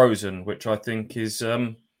frozen, which I think is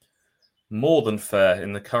more than fair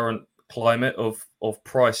in the current climate of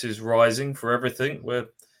prices rising for everything, where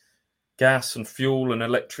gas and fuel and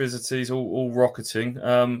electricity is all rocketing.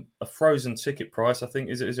 A frozen ticket price, I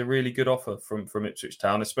think, is a really good offer from Ipswich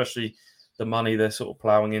Town, especially the money they're sort of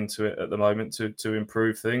ploughing into it at the moment to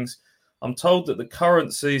improve things. I'm told that the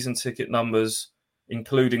current season ticket numbers,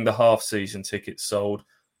 including the half-season tickets sold,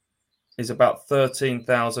 is about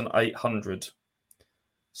 13,800.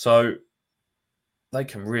 So they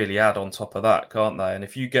can really add on top of that, can't they? And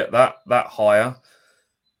if you get that higher,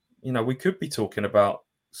 we could be talking about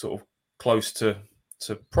sort of close to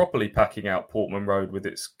properly packing out Portman Road with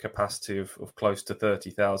its capacity of close to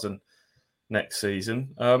 30,000 next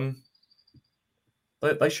season.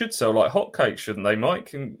 They should sell like hotcakes, shouldn't they,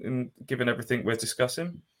 Mike? In given everything we're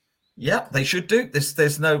discussing. Yeah, they should do.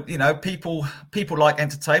 There's no, people like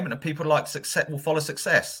entertainment and people like success will follow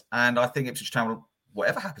success. And I think Ipswich Town will,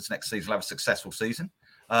 whatever happens next season, will have a successful season.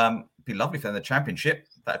 It'd be lovely if they're in the Championship.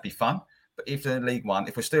 That'd be fun. But if they're in League One,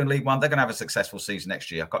 if we're still in League One, they're going to have a successful season next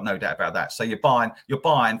year. I've got no doubt about that. So you're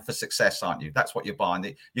buying for success, aren't you? That's what you're buying.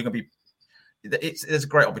 You're going to be. There's a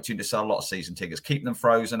great opportunity to sell a lot of season tickets, keep them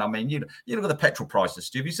frozen. I mean, you look at the petrol prices,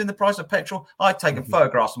 Stu. Have you seen the price of petrol? I've taken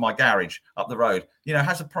photographs of my garage up the road.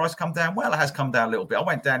 Has the price come down? Well, it has come down a little bit. I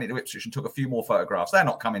went down into Ipswich and took a few more photographs. They're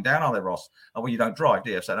not coming down, are they, Ross? Oh, well, you don't drive,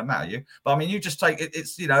 do you? So it don't matter, you. But I mean, you just take it.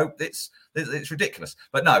 It's ridiculous.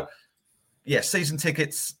 But no, season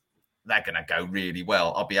tickets, they're going to go really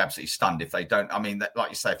well. I'll be absolutely stunned if they don't. I mean, like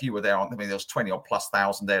you say, if you were there, there was 20 or plus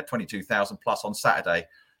thousand there, 22,000 plus on Saturday.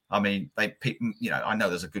 I mean, I know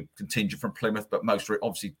there's a good contingent from Plymouth, but most are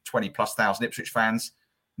obviously 20 plus thousand Ipswich fans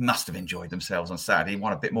must have enjoyed themselves on Saturday.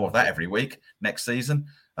 Want a bit more of that every week next season.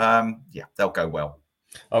 They'll go well.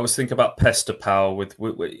 I was thinking about Pester Pal.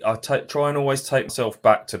 I try and always take myself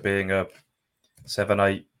back to being a 7,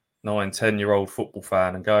 8, 9, 10-year-old football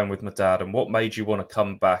fan and going with my dad. And what made you want to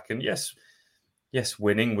come back? And yes,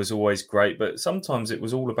 winning was always great, but sometimes it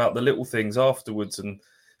was all about the little things afterwards and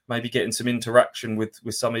maybe getting some interaction with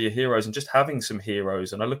some of your heroes and just having some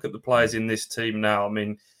heroes. And I look at the players in this team now. I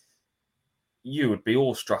mean, you would be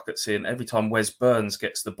awestruck at seeing every time Wes Burns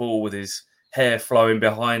gets the ball with his hair flowing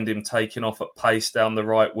behind him, taking off at pace down the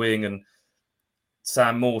right wing, and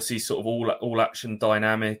Sam Morsey's sort of all action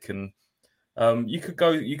dynamic. And you could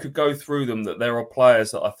go through them. That there are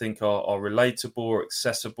players that I think are relatable, or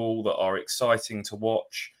accessible, that are exciting to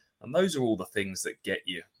watch, and those are all the things that get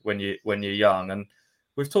you when you're young. And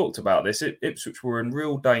we've talked about this. Ipswich were in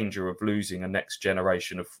real danger of losing a next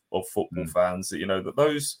generation of football fans. That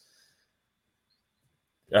those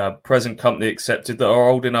present company accepted, that are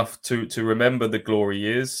old enough to remember the glory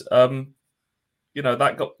years. That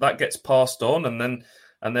gets passed on, and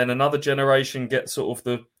then another generation gets sort of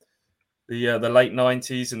the late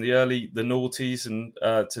 90s and the noughties, and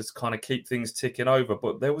to kind of keep things ticking over.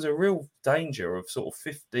 But there was a real danger of sort of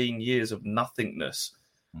 15 years of nothingness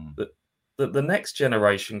that the next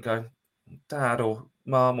generation go, Dad or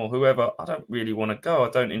Mum or whoever, I don't really want to go. I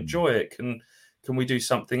don't enjoy it. Can we do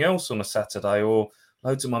something else on a Saturday? Or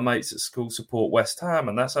loads of my mates at school support West Ham,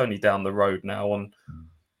 and that's only down the road now on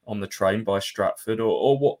the train by Stratford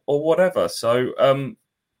or whatever. So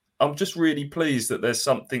I'm just really pleased that there's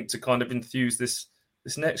something to kind of enthuse this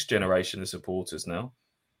next generation of supporters now.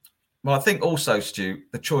 Well, I think also, Stu,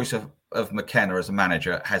 the choice of McKenna as a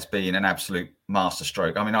manager has been an absolute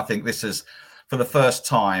masterstroke. I mean, I think this is, for the first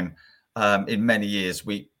time in many years,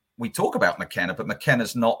 we talk about McKenna, but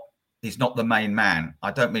McKenna's he's not the main man.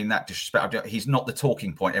 I don't mean that disrespect. He's not the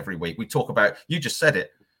talking point every week. We talk about, you just said it,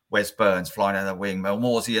 Wes Burns flying on the wing, Mel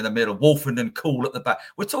Morsey in the middle, Wolfenden cool at the back.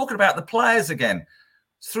 We're talking about the players again.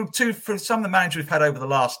 Through some of the managers we've had over the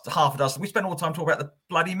last half a dozen, we spent all the time talking about the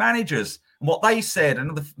bloody managers and what they said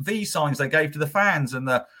and the V signs they gave to the fans and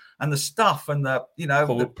the stuff and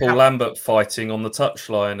Paul Lambert fighting on the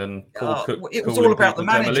touchline and Paul Cook. It was all about the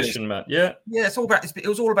managers. Yeah, it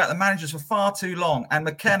was all about the managers for far too long. And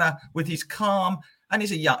McKenna, with his calm, and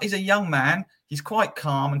he's a young man, he's quite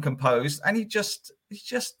calm and composed, and he's just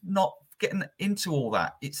not getting into all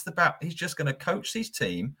that. It's about he's just going to coach his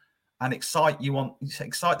team and excite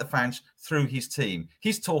the fans through his team.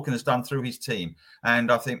 His talking is done through his team.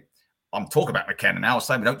 And I think I'm talking about McKenna now. I was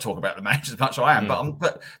saying we don't talk about the managers as much as I am,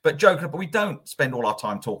 but joking. But we don't spend all our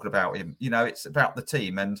time talking about him. It's about the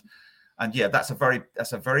team, and yeah, that's a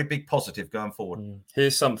very big positive going forward.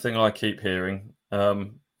 Here's something I keep hearing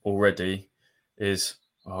already: is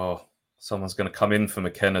someone's going to come in for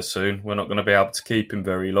McKenna soon. We're not going to be able to keep him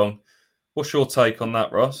very long. What's your take on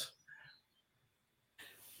that, Ross?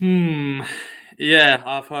 Yeah,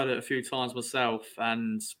 I've heard it a few times myself,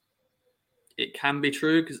 and it can be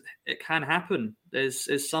true because it can happen.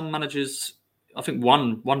 There's some managers. I think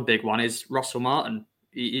one big one is Russell Martin.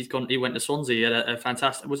 He went to Swansea. He had a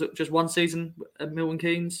fantastic. Was it just one season at Milton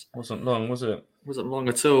Keynes? Wasn't long, was it? Wasn't long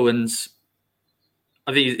at all. And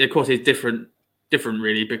I think, of course, he's different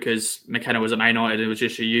really, because McKenna was at Man United. He was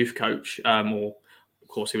just a youth coach, or of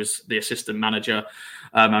course he was the assistant manager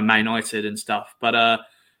at Man United and stuff. But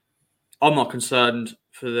I'm not concerned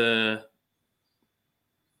for the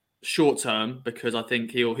short term, because I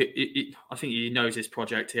think he knows his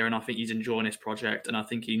project here, and I think he's enjoying his project, and I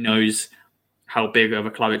think he knows how big of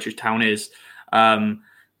a club Ipswich Town is. So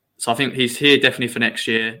I think he's here definitely for next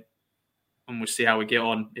year, and we'll see how we get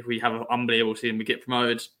on. If we have an unbelievable season, we get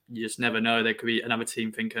promoted, you just never know. There could be another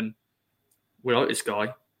team thinking, we like this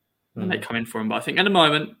guy, and they come in for him. But I think at the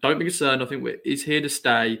moment, don't be concerned. I think he's here to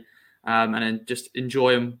stay, and then just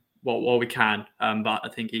enjoy him while we can. But I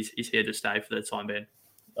think he's here to stay for the time being.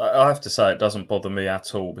 I have to say, it doesn't bother me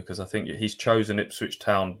at all, because I think he's chosen Ipswich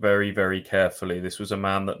Town very, very carefully. This was a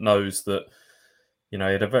man that knows that, he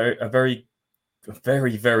had a very,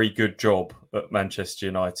 very, very good job at Manchester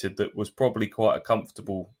United that was probably quite a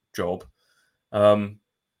comfortable job. So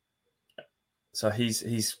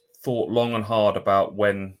he's thought long and hard about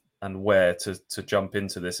when and where to jump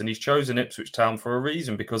into this. And he's chosen Ipswich Town for a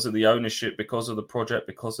reason, because of the ownership, because of the project,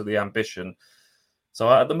 because of the ambition. So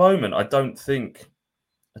at the moment, I don't think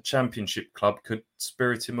a championship club could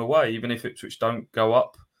spirit him away, even if Ipswich don't go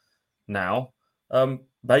up now.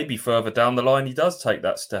 Maybe further down the line, he does take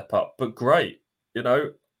that step up. But great.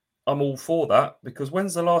 I'm all for that, because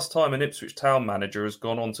when's the last time an Ipswich Town manager has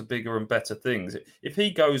gone on to bigger and better things? If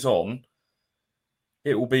he goes on,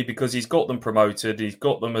 it will be because he's got them promoted. He's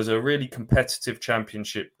got them as a really competitive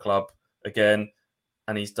championship club again,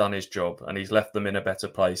 and he's done his job, and he's left them in a better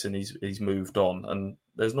place, and he's moved on. And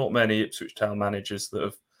there's not many Ipswich Town managers that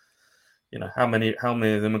have, how many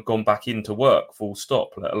of them have gone back into work, full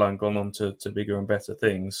stop, let alone gone on to bigger and better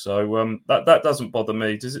things. So that doesn't bother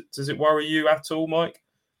me. Does it worry you at all, Mike?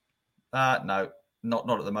 No, not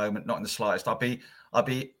at the moment, not in the slightest.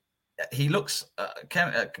 He looks,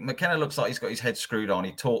 McKenna looks like he's got his head screwed on.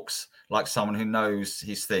 He talks like someone who knows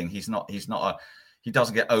his thing. He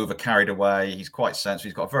doesn't get over carried away. He's quite sensible.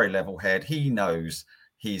 He's got a very level head. He knows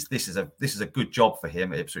this is a good job for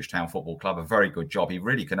him at Ipswich Town Football Club, a very good job. He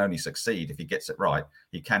really can only succeed if he gets it right.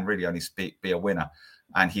 He can really only be a winner,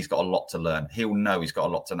 and he's got a lot to learn. He'll know he's got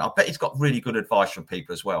a lot to learn. I bet he's got really good advice from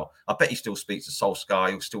people as well. I bet he still speaks to Solskjaer.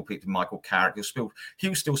 He'll still speak to Michael Carrick.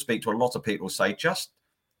 He'll still speak to a lot of people who say, just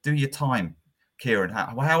do your time, Kieran.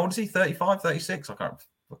 How old is he? 35, 36? I can't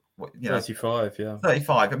remember. 35, yeah.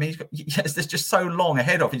 35. I mean, there's just so long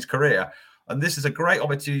ahead of his career. And this is a great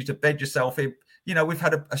opportunity to bed yourself in. We've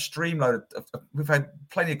had a streamload we've had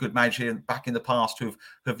plenty of good managers here back in the past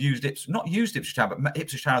who've used not used Ipswich Town, but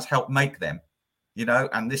Ipswich Town has helped make them.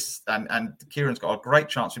 And Kieran's got a great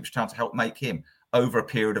chance for Ipswich Town to help make him over a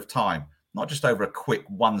period of time, not just over a quick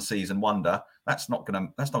one season wonder. That's not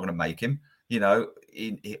gonna make him.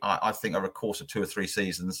 I think over a course of 2 or 3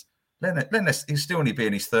 seasons, he'll still only be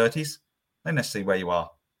in his 30s. Then let's see where you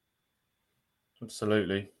are.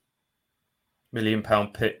 Absolutely. £1 million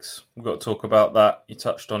picks. We've got to talk about that. You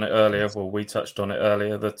touched on it earlier. Well, we touched on it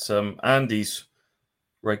earlier that Andy's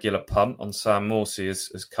regular punt on Sam Morsey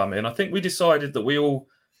has come in. I think we decided that we all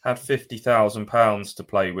had £50,000 to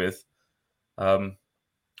play with. Well,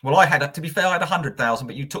 to be fair, I had 100,000,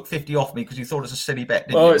 but you took 50 off me because you thought it was a silly bet.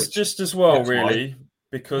 Didn't you? It's just as well, really,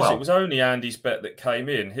 because it was only Andy's bet that came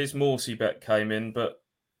in. His Morsey bet came in, but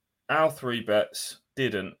our 3 bets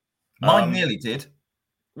didn't. Mine nearly did.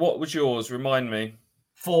 What was yours? Remind me.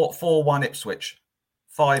 4-1 Ipswich.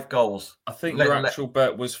 5 goals. I think your actual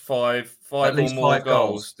bet was 5 or more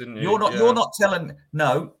goals, didn't you? You're not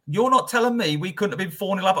telling me we couldn't have been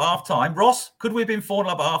 4-0 up at half time. Ross, could we have been 4-0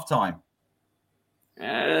 up at half time?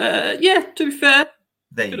 Yeah, to be fair.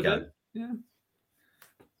 There you go. Yeah.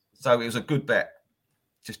 So it was a good bet.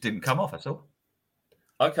 Just didn't come off, that's all.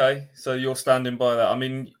 Okay, so you're standing by that. I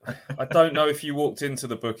mean, I don't know if you walked into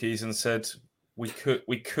the bookies and said we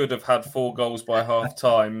could have had 4 goals by half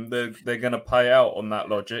time. They're going to pay out on that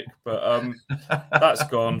logic, but that's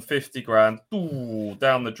gone. 50 grand,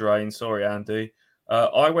 down the drain. Sorry, Andy.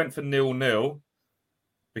 I went for 0-0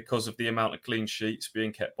 because of the amount of clean sheets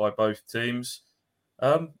being kept by both teams.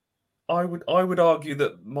 I would argue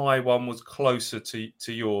that my one was closer to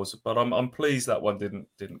yours, but I'm pleased that one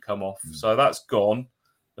didn't come off. So that's gone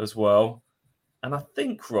as well. And I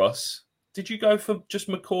think, Ross, did you go for just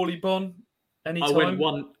Macaulay Bonne anytime? I went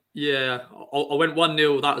 1. Yeah, I went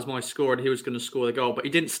 1-0. That was my score, and he was going to score the goal, but he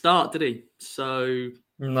didn't start, did he? So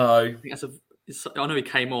no. I think I know he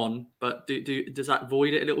came on, but does that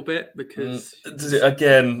void it a little bit? Because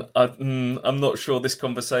again, I'm not sure this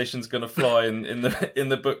conversation's going to fly in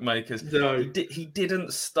the bookmakers. No. He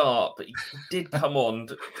didn't start, but he did come on.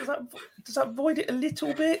 Does that void it a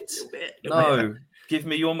little bit? No. Give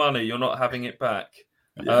me your money. You're not having it back.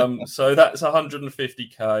 Yeah. So that's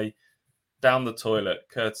 150k down the toilet,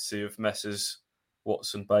 courtesy of Messrs.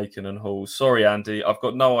 Watson, Bacon, and Hall. Sorry, Andy, I've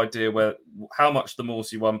got no idea how much the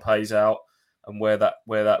Morsey one pays out and where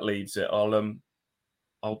that leaves it.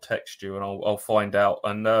 I'll text you and I'll find out,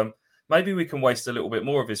 and maybe we can waste a little bit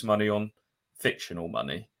more of his money on fictional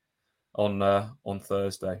money on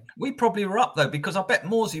Thursday. We probably were up though, because I bet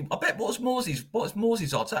Morsey's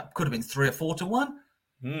odds? That could have been 3 or 4 to 1.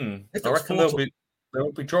 I reckon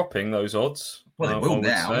they'll be dropping those odds. Well, they will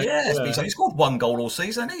now. Yes, yeah. He's scored 1 goal all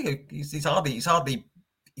season. He's hardly.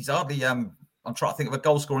 I'm trying to think of a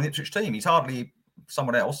goal scorer in the Ipswich team. He's hardly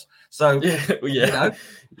someone else. So that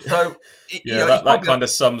kind of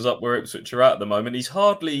sums up where Ipswich are at the moment. He's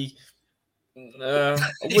hardly. I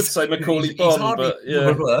would say Macaulay Bonne, but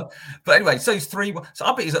yeah. But anyway, so he's 3. So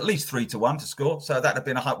I bet he's at least 3 to 1 to score. So that'd have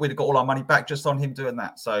been we'd have got all our money back just on him doing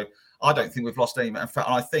that. So I don't think we've lost any. In fact,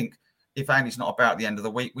 I think if Andy's not about at the end of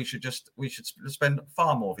the week, we should spend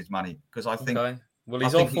far more of his money, because I think. Okay. Well,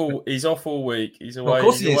 he's off all week. He's away. Of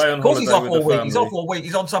course he is. Of course he's off all week. He's off all week.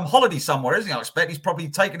 He's on some holiday somewhere, isn't he? I expect he's probably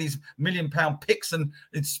taken his £1 million picks and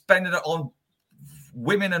spending it on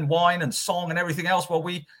women and wine and song and everything else while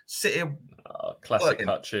we sit here. Classic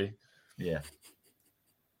Hutchie. Yeah.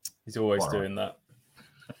 He's always doing that.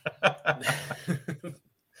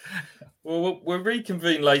 Well, we'll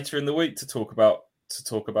reconvene later in the week to talk about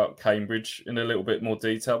Cambridge in a little bit more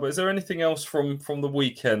detail. But is there anything else from the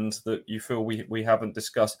weekend that you feel we haven't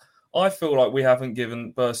discussed? I feel like we haven't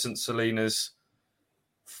given Bersant Salina's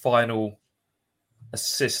final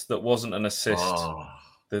assist that wasn't an assist.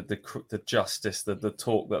 The justice, the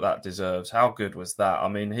talk that deserves. How good was that? I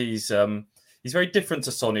mean, he's very different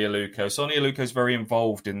to Sonny Aluko. Sonny Aluko is very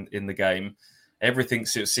involved in the game. Everything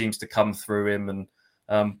seems to come through him,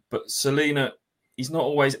 but Salina, he's not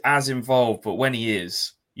always as involved. But when he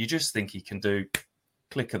is, you just think he can do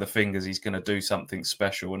click of the fingers. He's going to do something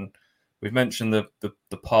special. And we've mentioned the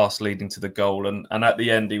pass leading to the goal, and at the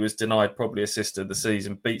end he was denied probably assist of the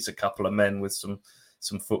season. Beats a couple of men with some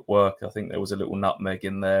footwork. I think there was a little nutmeg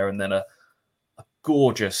in there, and then a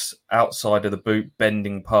gorgeous outside of the boot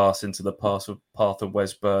bending pass into the path of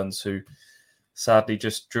Wes Burns, who sadly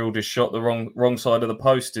just drilled his shot the wrong side of the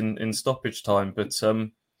post in stoppage time. But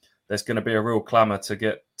there's going to be a real clamour to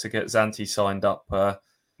get Zanti signed up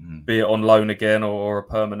be it on loan again or a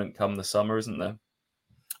permanent come the summer, isn't there?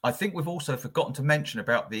 I think we've also forgotten to mention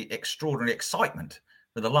about the extraordinary excitement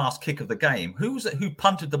for the last kick of the game. Who was it who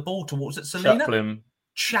punted the ball towards it? Selena?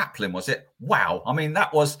 Chaplin, was it? Wow. I mean,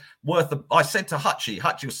 that was worth I said to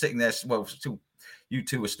Hutchie was sitting there, well, still, you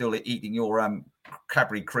two were still eating your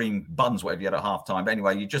Cadbury cream buns, whatever you had at half time. But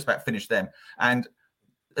anyway, you just about finished them. And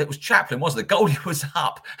it was Chaplin, wasn't it? The goalie was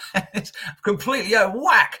up. And it's completely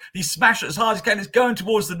whack. He smashed it as hard as he can. It's going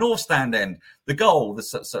towards the north stand end. The goal, the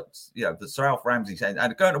Sir Alf Ramsey's end,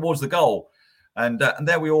 and going towards the goal. And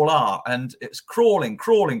there we all are. And it's crawling,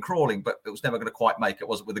 but it was never going to quite make it,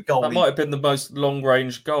 was it, with the goal? That might have been the most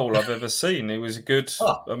long-range goal I've ever seen. It was a good...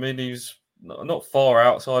 I mean, he was not far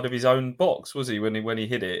outside of his own box, was he, when he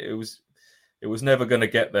hit it? It was never going to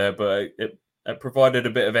get there, but it provided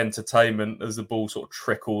a bit of entertainment as the ball sort of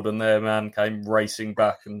trickled and their man came racing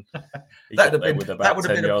back, and that would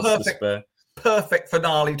have been a perfect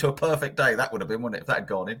finale to a perfect day. That would have been, wouldn't it, if that had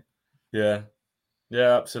gone in?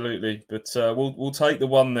 Yeah, absolutely. But we'll take the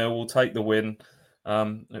 1-0. We'll take the win.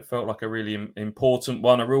 It felt like a really important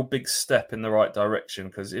one, a real big step in the right direction,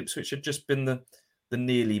 because Ipswich had just been the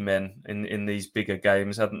nearly men in these bigger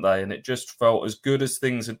games, hadn't they? And it just felt, as good as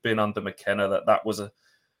things had been under McKenna, that was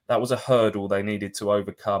a hurdle they needed to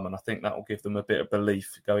overcome. And I think that will give them a bit of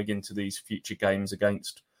belief going into these future games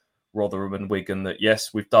against Rotherham and Wigan, that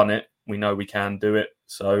yes, we've done it. We know we can do it.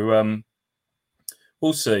 So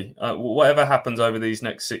we'll see. Whatever happens over these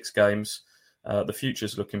next 6 games, the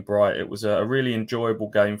future's looking bright. It was a really enjoyable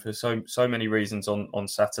game for so many reasons on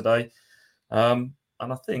Saturday. And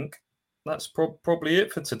I think that's probably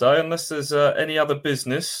it for today, unless there's any other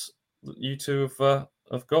business that you two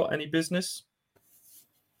have got. Any business?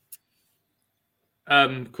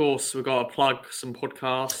 Of course, we've got to plug some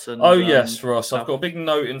podcasts. And, yes, Ross. I've got a big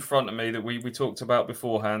note in front of me that we talked about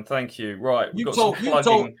beforehand. Thank you. Right.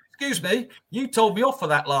 Excuse me. You told me off for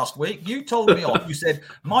that last week. You told me off. You said,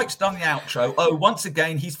 Mike's done the outro. Oh, once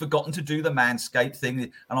again, he's forgotten to do the Manscaped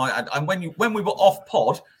thing. And when we were off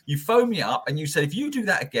pod, you phoned me up and you said, if you do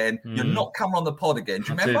that again, you're not coming on the pod again.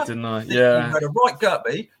 Do you remember? I did, didn't I? Yeah. You had a right go at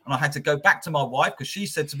me, and I had to go back to my wife because she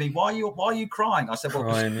said to me, why are you crying? I said, well,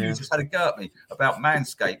 because you just had a go at me about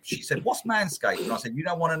Manscaped. She said, what's Manscaped? And I said, you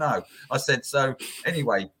don't want to know. I said, so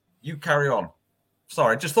anyway, you carry on.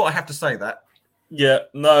 Sorry, just thought I have to say that. Yeah,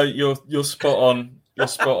 no, you're spot on. You're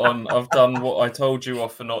spot on. I've done what I told you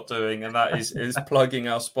off for not doing, and that is plugging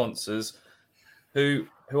our sponsors who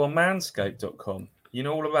are manscaped.com. You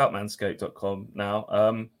know all about manscaped.com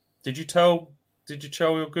now. Did you tell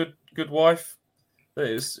your good wife that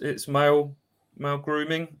it's male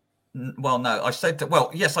grooming? Well, no. I said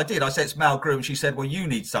yes, I did. I said it's male grooming. She said, well, you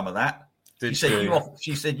need some of that. She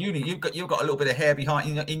said you've got a little bit of hair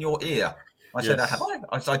behind in your ear. I said, have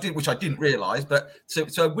I? I did, which I didn't realise. But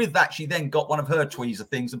so with that, she then got one of her tweezer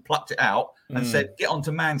things and plucked it out and said, get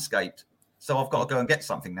onto Manscaped. So I've got to go and get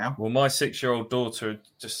something now. Well, my 6-year-old daughter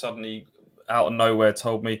just suddenly, out of nowhere,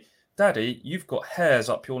 told me, Daddy, you've got hairs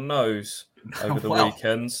up your nose over the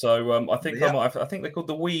weekend. So I think I think they're called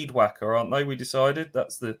the Weed Whacker, aren't they? We decided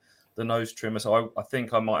that's the nose trimmer. So I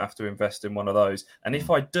think I might have to invest in one of those. And if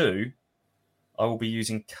I do, I will be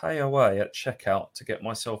using KOA at checkout to get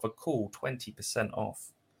myself a cool 20%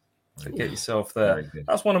 off. So get yourself there.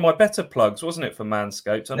 That's one of my better plugs, wasn't it, for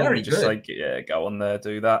Manscaped? I normally just say, go on there,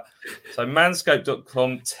 do that. So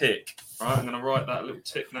manscaped.com, tick. Right, I'm going to write that little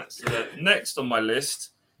tick next to that. Next on my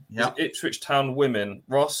list is Ipswich Town Women.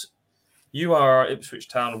 Ross, you are our Ipswich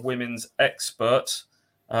Town women's expert.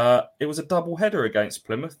 It was a double header against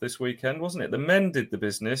Plymouth this weekend, wasn't it? The men did the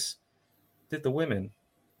business, did the women.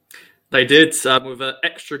 They did, with an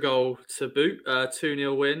extra goal to boot,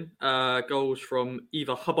 2-0 win. Goals from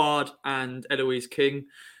Eva Hubbard and Eloise King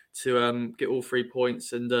to get all 3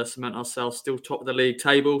 points and cement ourselves still top of the league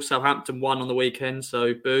table. Southampton won on the weekend,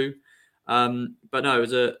 so boo. But no,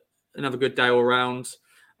 it was another good day all round.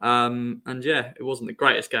 And yeah, it wasn't the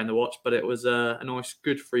greatest game to watch, but it was a nice,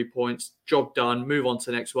 good 3 points. Job done. Move on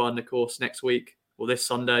to the next one. Of course, next week, or this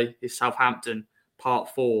Sunday, is Southampton,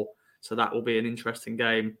 part 4. So that will be an interesting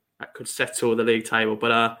game. That could settle the league table.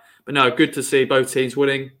 But no, good to see both teams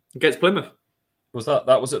winning against Plymouth. Was that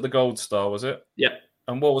was at the Gold Star, was it? Yeah.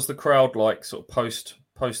 And what was the crowd like sort of post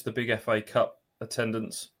the big FA Cup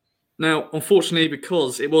attendance? Now, unfortunately,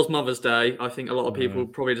 because it was Mother's Day, I think a lot of people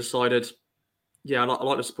probably decided, I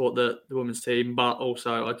like to support the women's team, but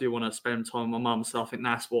also I do want to spend time with my mum. So I think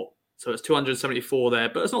that's so it's 274 there,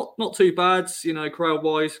 but it's not too bad, crowd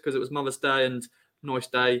wise, because it was Mother's Day and nice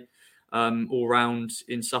day. All round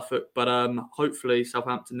in Suffolk, but hopefully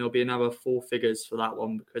Southampton, there'll be another 4 figures for that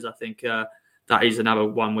one, because I think that is another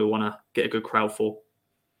one we want to get a good crowd for.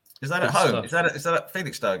 Is that at home? Is that at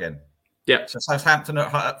Felixstowe again? Yeah. So Southampton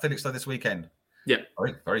at Felixstowe this weekend. Yeah.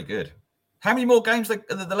 Very, very good. How many more games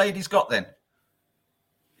the ladies got then?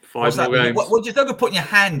 5 more games. What you don't putting your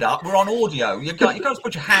hand up? We're on audio. You can't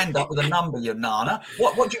put your hand up with a number, you nana.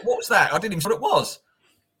 What was that? I didn't even know what it was.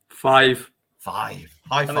 5. High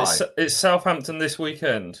five. It's Southampton this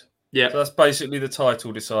weekend. Yeah. So that's basically the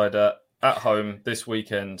title decider at home this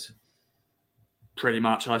weekend. Pretty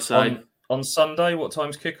much, I say. On Sunday, what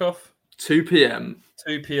time's kickoff? 2 p.m.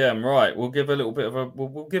 2 p.m. Right. We'll give a little bit of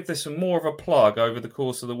we'll give this more of a plug over the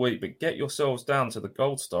course of the week, but get yourselves down to the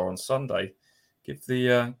Gold Star on Sunday. Give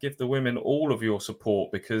the women all of your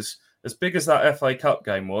support, because as big as that FA Cup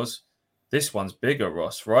game was, this one's bigger,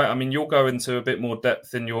 Ross, right? I mean, you'll go into a bit more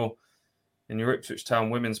depth in your Ipswich Town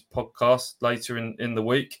women's podcast later in the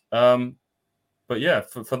week. But yeah,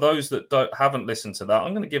 for those that haven't listened to that,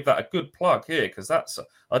 I'm going to give that a good plug here, because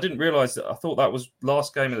I didn't realise that. I thought that was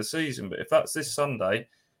last game of the season, but if that's this Sunday,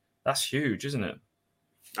 that's huge, isn't it?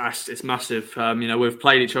 It's massive. We've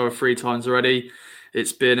played each other 3 times already.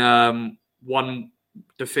 It's been 1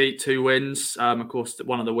 defeat, 2 wins. Of course,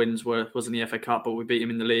 one of the wins was in the FA Cup, but we beat him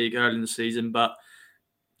in the league early in the season. But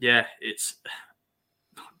yeah,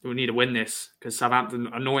 we need to win this, because Southampton,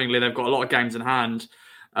 annoyingly, they've got a lot of games in hand.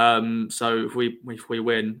 So if we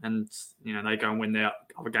win and they go and win their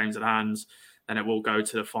other games at hand, then it will go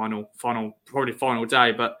to the final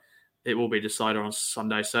day, but it will be decided on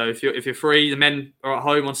Sunday. So if you're free, the men are at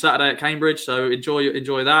home on Saturday at Cambridge, so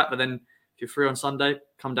enjoy that. But then if you're free on Sunday,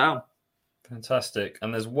 come down. Fantastic.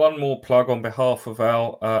 And there's one more plug on behalf of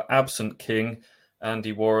our absent king,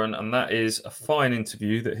 Andy Warren, and that is a fine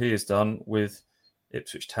interview that he has done with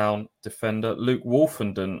Ipswich Town defender Luke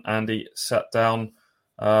Wolfenden. Andy sat down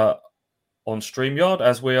on StreamYard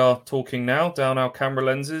as we are talking now, down our camera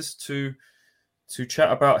lenses, to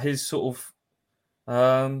chat about his sort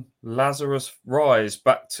of Lazarus rise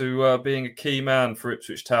back to being a key man for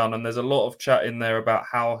Ipswich Town. And there's a lot of chat in there about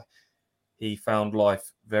how he found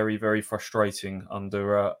life very, very frustrating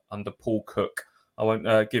under Paul Cook. I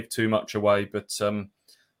won't give too much away, but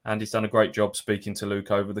Andy's done a great job speaking to Luke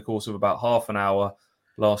over the course of about half an hour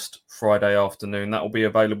last Friday afternoon. That will be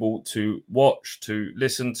available to watch, to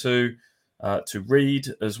listen to read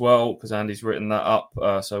as well, because Andy's written that up.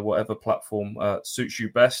 So whatever platform suits you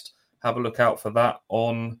best, have a look out for that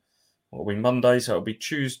on Monday. So it'll be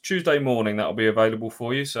Tuesday morning. That'll be available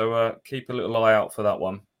for you. So keep a little eye out for that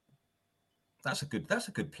one. That's a good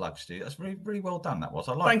plug, Stu. That's really, really well done. That was.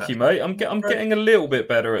 I like. Thank that. you, mate. I'm getting a little bit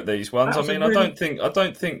better at these ones. I mean, I don't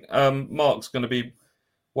think Mark's going to be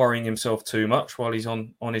worrying himself too much while he's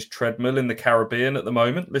on his treadmill in the Caribbean at the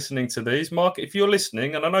moment, listening to these. Mark, if you're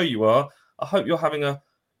listening, and I know you are, I hope you're having a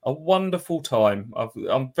wonderful time.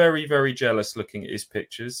 I'm very, very jealous looking at his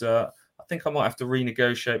pictures. I think I might have to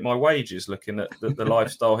renegotiate my wages looking at the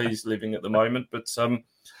lifestyle he's living at the moment. But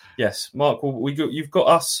yes, Mark, you've got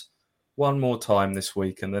us one more time this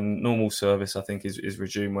week, and then normal service, I think, is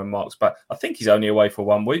resumed when Mark's back. I think he's only away for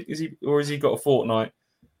 1 week, has he got a fortnight?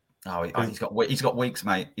 Oh, he's got weeks,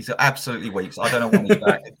 mate. He's got absolutely weeks. I don't know when he's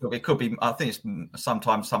back. It could be. I think it's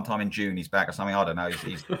sometime in June he's back or something. I don't know.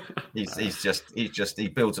 He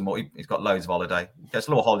builds them all. He's got loads of holiday. He gets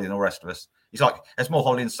a lot of holiday than the rest of us. There's more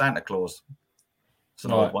holiday than Santa Claus. It's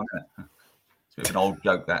an old one, isn't it? It's a bit of an old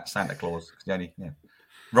joke, that Santa Claus.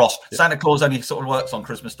 Ross, yeah. Santa Claus only sort of works on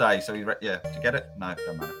Christmas Day. So did you get it? No,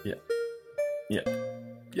 don't matter. Yeah.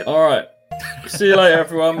 All right. See you later,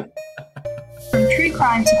 everyone. From true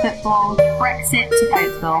crime to football, Brexit to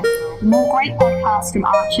Cokeville. For more great podcasts from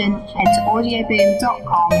Archon, head to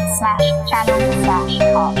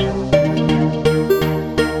audioboom.com/channel/Archon.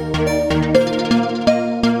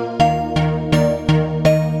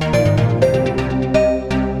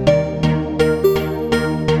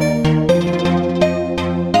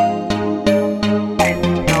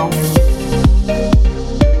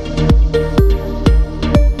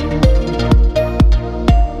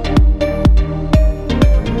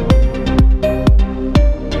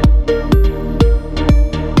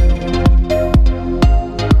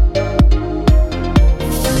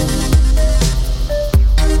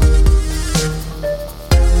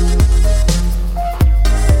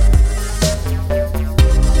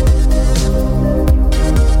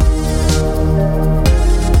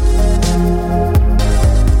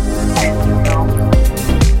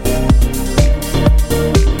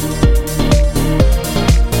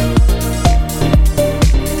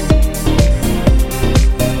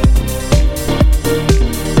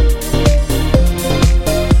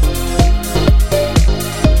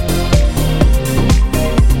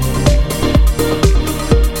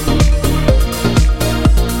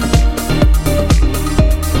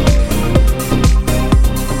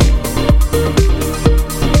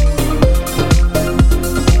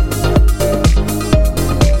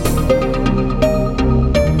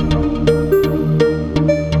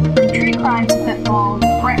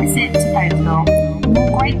 Brexit to Football. For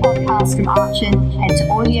more great podcasts from Archon, head to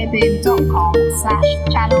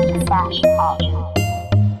audioboom.com/channel/Archon.